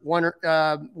start, 1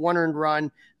 earned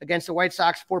run. Against the White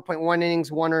Sox, 4.1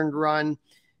 innings, 1 earned run.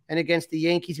 And against the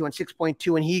Yankees, he went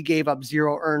 6.2, and he gave up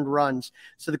 0 earned runs.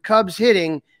 So the Cubs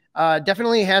hitting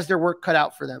definitely has their work cut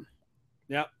out for them.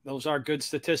 Yeah, those are good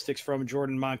statistics from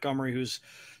Jordan Montgomery, who's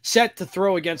set to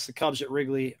throw against the Cubs at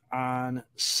Wrigley on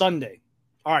Sunday.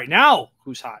 All right, now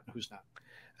who's hot and who's not?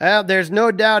 There's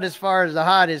no doubt as far as the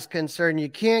hot is concerned. You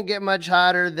can't get much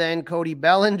hotter than Cody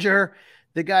Bellinger.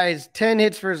 The guy's 10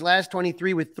 hits for his last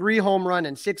 23 with 3 home run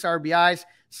and 6 RBIs,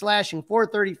 slashing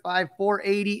 435,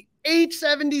 480,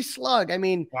 870 slug. I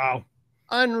mean, wow,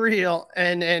 unreal.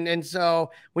 And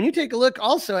so when you take a look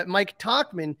also at Mike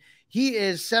Tauchman, he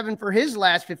is 7 for his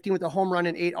last 15 with a home run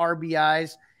and 8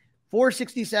 RBIs,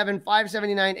 467,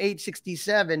 579,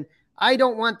 867. I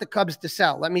don't want the Cubs to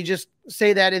sell. Let me just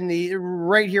say that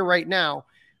right here, right now.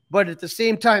 But at the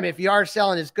same time, if you are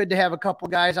selling, it's good to have a couple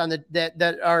guys on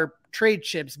that are trade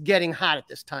chips getting hot at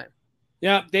this time.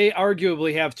 Yeah, they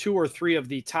arguably have 2 or 3 of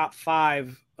the top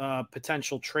 5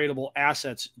 potential tradable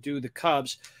assets. Do the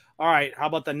Cubs? All right, how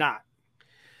about the knot?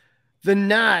 The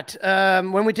knot.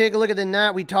 When we take a look at the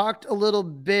knot, we talked a little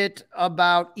bit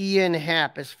about Ian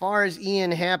Happ. As far as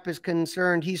Ian Happ is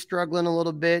concerned, he's struggling a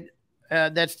little bit.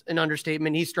 That's an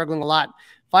understatement. He's struggling a lot.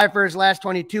 5 for his last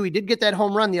 22. He did get that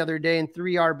home run the other day and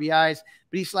 3 RBIs,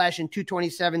 but he's slashing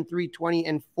 227, 320,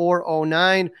 and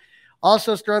 409.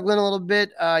 Also struggling a little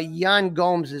bit. Yan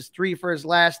Gomes is 3 for his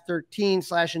last 13,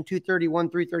 slashing 231,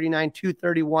 339,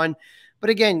 231. But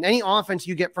again, any offense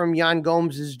you get from Yan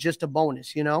Gomes is just a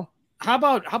bonus, you know? How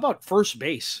about first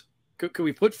base? Could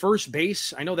we put first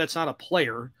base? I know that's not a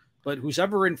player, but who's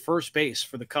ever in first base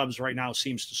for the Cubs right now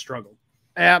seems to struggle.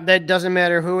 Yeah, that doesn't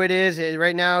matter who it is.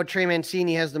 Right now, Trey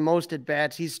Mancini has the most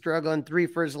at-bats. He's struggling 3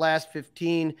 for his last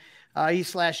 15. He's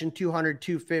slashing 200,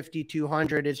 250,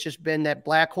 200. It's just been that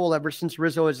black hole ever since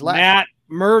Rizzo has left. Matt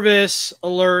Mervis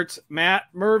alert. Matt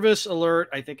Mervis alert.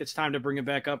 I think it's time to bring it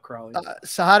back up, Crawly.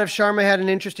 Sahadev Sharma had an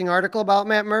interesting article about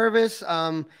Matt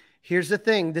Mervis. Here's the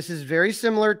thing. This is very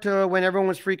similar to when everyone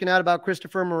was freaking out about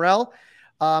Christopher Morel.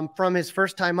 From his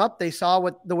first time up, they saw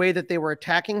the way that they were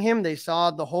attacking him. They saw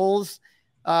the holes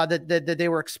that they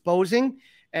were exposing,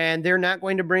 and they're not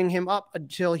going to bring him up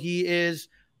until he is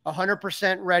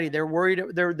 100% ready. They're worried.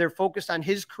 They're focused on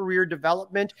his career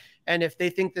development. And if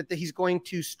they think that he's going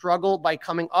to struggle by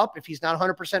coming up, if he's not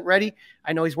 100% ready,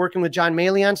 I know he's working with John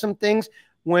Maley on some things.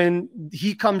 When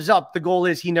he comes up, the goal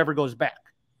is he never goes back.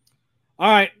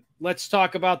 All right, let's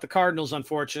talk about the Cardinals,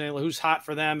 unfortunately. Who's hot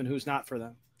for them and who's not for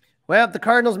them? Well, the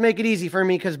Cardinals make it easy for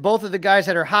me because both of the guys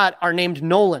that are hot are named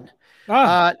Nolan.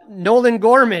 Nolan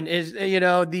Gorman is,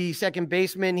 the second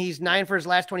baseman. He's 9 for his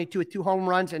last 22 with 2 home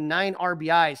runs and 9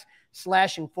 RBIs,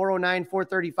 slashing 409,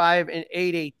 435, and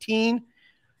 818.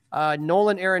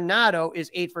 Nolan Arenado is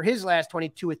 8 for his last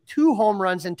 22 with 2 home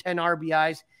runs and 10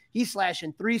 RBIs. He's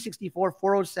slashing 364,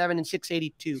 407, and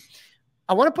 682.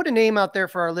 I want to put a name out there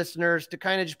for our listeners to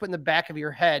kind of just put in the back of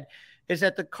your head, is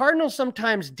that the Cardinals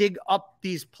sometimes dig up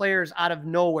these players out of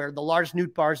nowhere, the Lars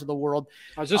Nootbaars of the world.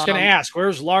 I was just going to ask,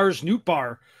 where's Lars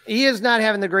Nootbaar? He is not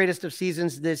having the greatest of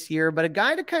seasons this year, but a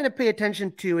guy to kind of pay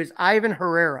attention to is Ivan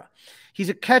Herrera. He's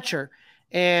a catcher,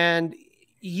 and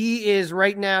he is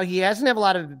right now, he hasn't had a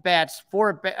lot of bats,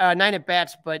 9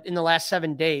 at-bats, but in the last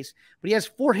 7 days. But he has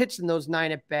 4 hits in those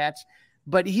 9 at-bats.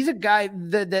 But he's a guy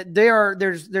that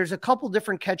there's a couple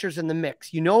different catchers in the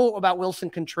mix. You know about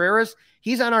Wilson Contreras.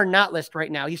 He's on our not list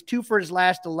right now. He's 2 for his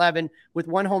last 11 with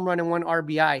 1 home run and 1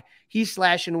 RBI. He's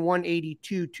slashing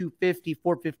 182, 250,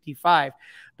 455.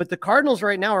 But the Cardinals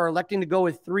right now are electing to go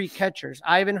with 3 catchers.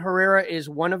 Ivan Herrera is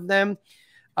one of them.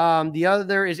 The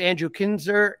other is Andrew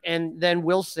Kinzer and then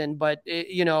Wilson. But,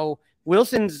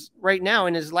 Wilson's right now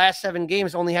in his last 7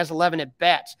 games only has 11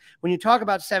 at-bats. When you talk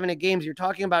about 7 at games, you're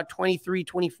talking about 23,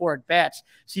 24 at-bats.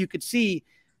 So you could see,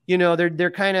 they're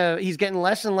kind of, he's getting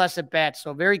less and less at-bats.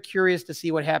 So very curious to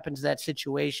see what happens to that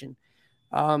situation.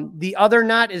 The other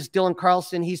knot is Dylan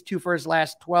Carlson. He's 2 for his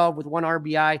last 12 with 1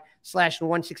 RBI, slashing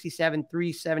 167,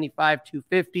 375,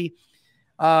 250.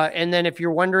 And then if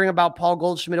you're wondering about Paul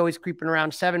Goldschmidt, always creeping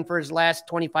around, 7 for his last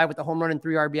 25 with a home run and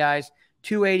 3 RBIs.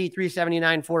 280,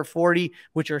 379, 440,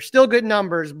 which are still good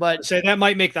numbers, but say that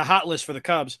might make the hot list for the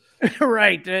Cubs.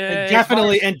 Right. And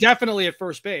definitely at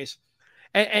first base.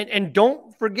 And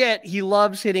don't forget, he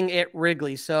loves hitting at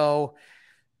Wrigley. So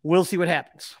we'll see what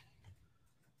happens.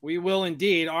 We will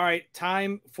indeed. All right.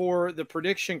 Time for the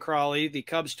prediction, Crawly. The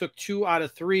Cubs took 2 out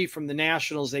of 3 from the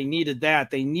Nationals. They needed that.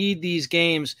 They need these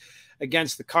games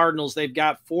against the Cardinals. They've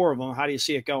got 4 of them. How do you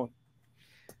see it going?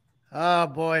 Oh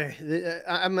boy,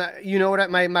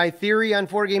 my theory on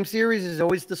 4-game series is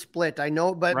always the split. I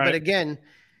know, but again,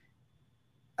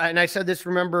 and I said this,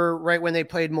 remember, right when they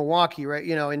played Milwaukee, right,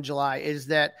 in July, is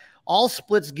that all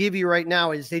splits give you right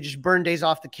now is they just burn days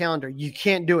off the calendar. You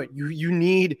can't do it. You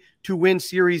need to win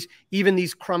series, even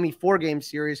these crummy 4-game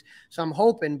series. So I'm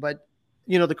hoping, but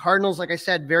the Cardinals, like I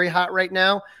said, very hot right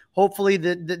now. Hopefully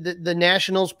the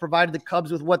Nationals provided the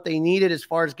Cubs with what they needed as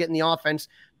far as getting the offense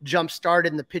jump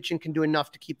started and the pitching can do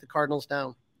enough to keep the Cardinals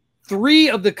down. 3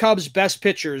 of the Cubs' best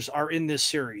pitchers are in this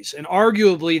series, and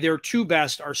arguably their 2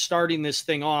 best are starting this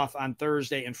thing off on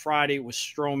Thursday and Friday with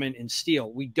Stroman and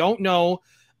Steele. We don't know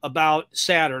about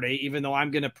Saturday, even though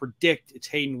I'm going to predict it's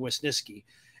Hayden Wesniewski.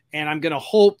 And I'm going to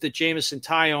hope that Jameson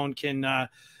Taillon can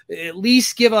at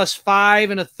least give us 5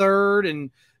 1/3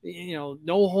 and,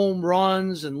 no home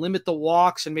runs and limit the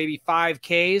walks and maybe 5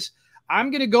 Ks. I'm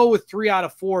going to go with 3 out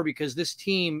of 4 because this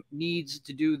team needs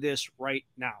to do this right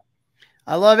now.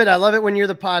 I love it. I love it when you're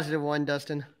the positive one,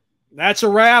 Dustin. That's a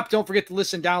wrap. Don't forget to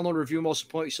listen, download, review, most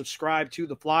importantly, subscribe to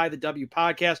the Fly the W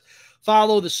podcast.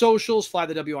 Follow the socials, Fly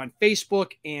the W on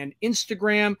Facebook and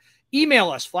Instagram. Email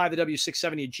us,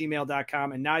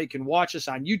 flythew670@gmail.com. And now you can watch us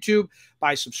on YouTube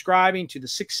by subscribing to the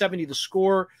 670 The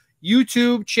Score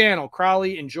YouTube channel.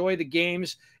 Crawly, enjoy the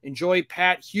games. Enjoy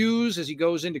Pat Hughes as he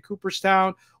goes into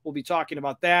Cooperstown. We'll be talking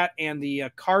about that and the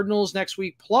Cardinals next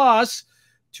week. Plus,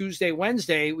 Tuesday,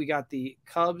 Wednesday, we got the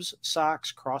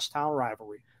Cubs-Sox crosstown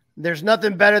rivalry. There's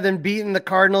nothing better than beating the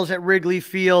Cardinals at Wrigley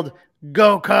Field.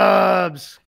 Go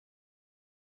Cubs!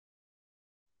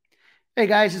 Hey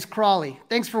guys, it's Crawly.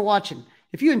 Thanks for watching.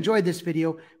 If you enjoyed this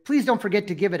video, please don't forget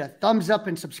to give it a thumbs up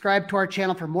and subscribe to our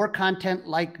channel for more content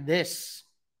like this.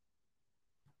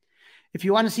 If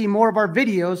you want to see more of our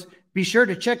videos, be sure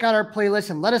to check out our playlist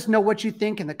and let us know what you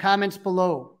think in the comments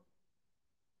below.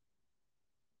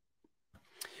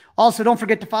 Also, don't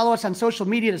forget to follow us on social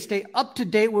media to stay up to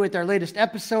date with our latest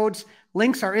episodes.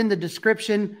 Links are in the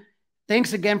description.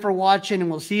 Thanks again for watching, and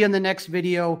we'll see you in the next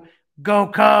video. Go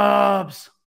Cubs!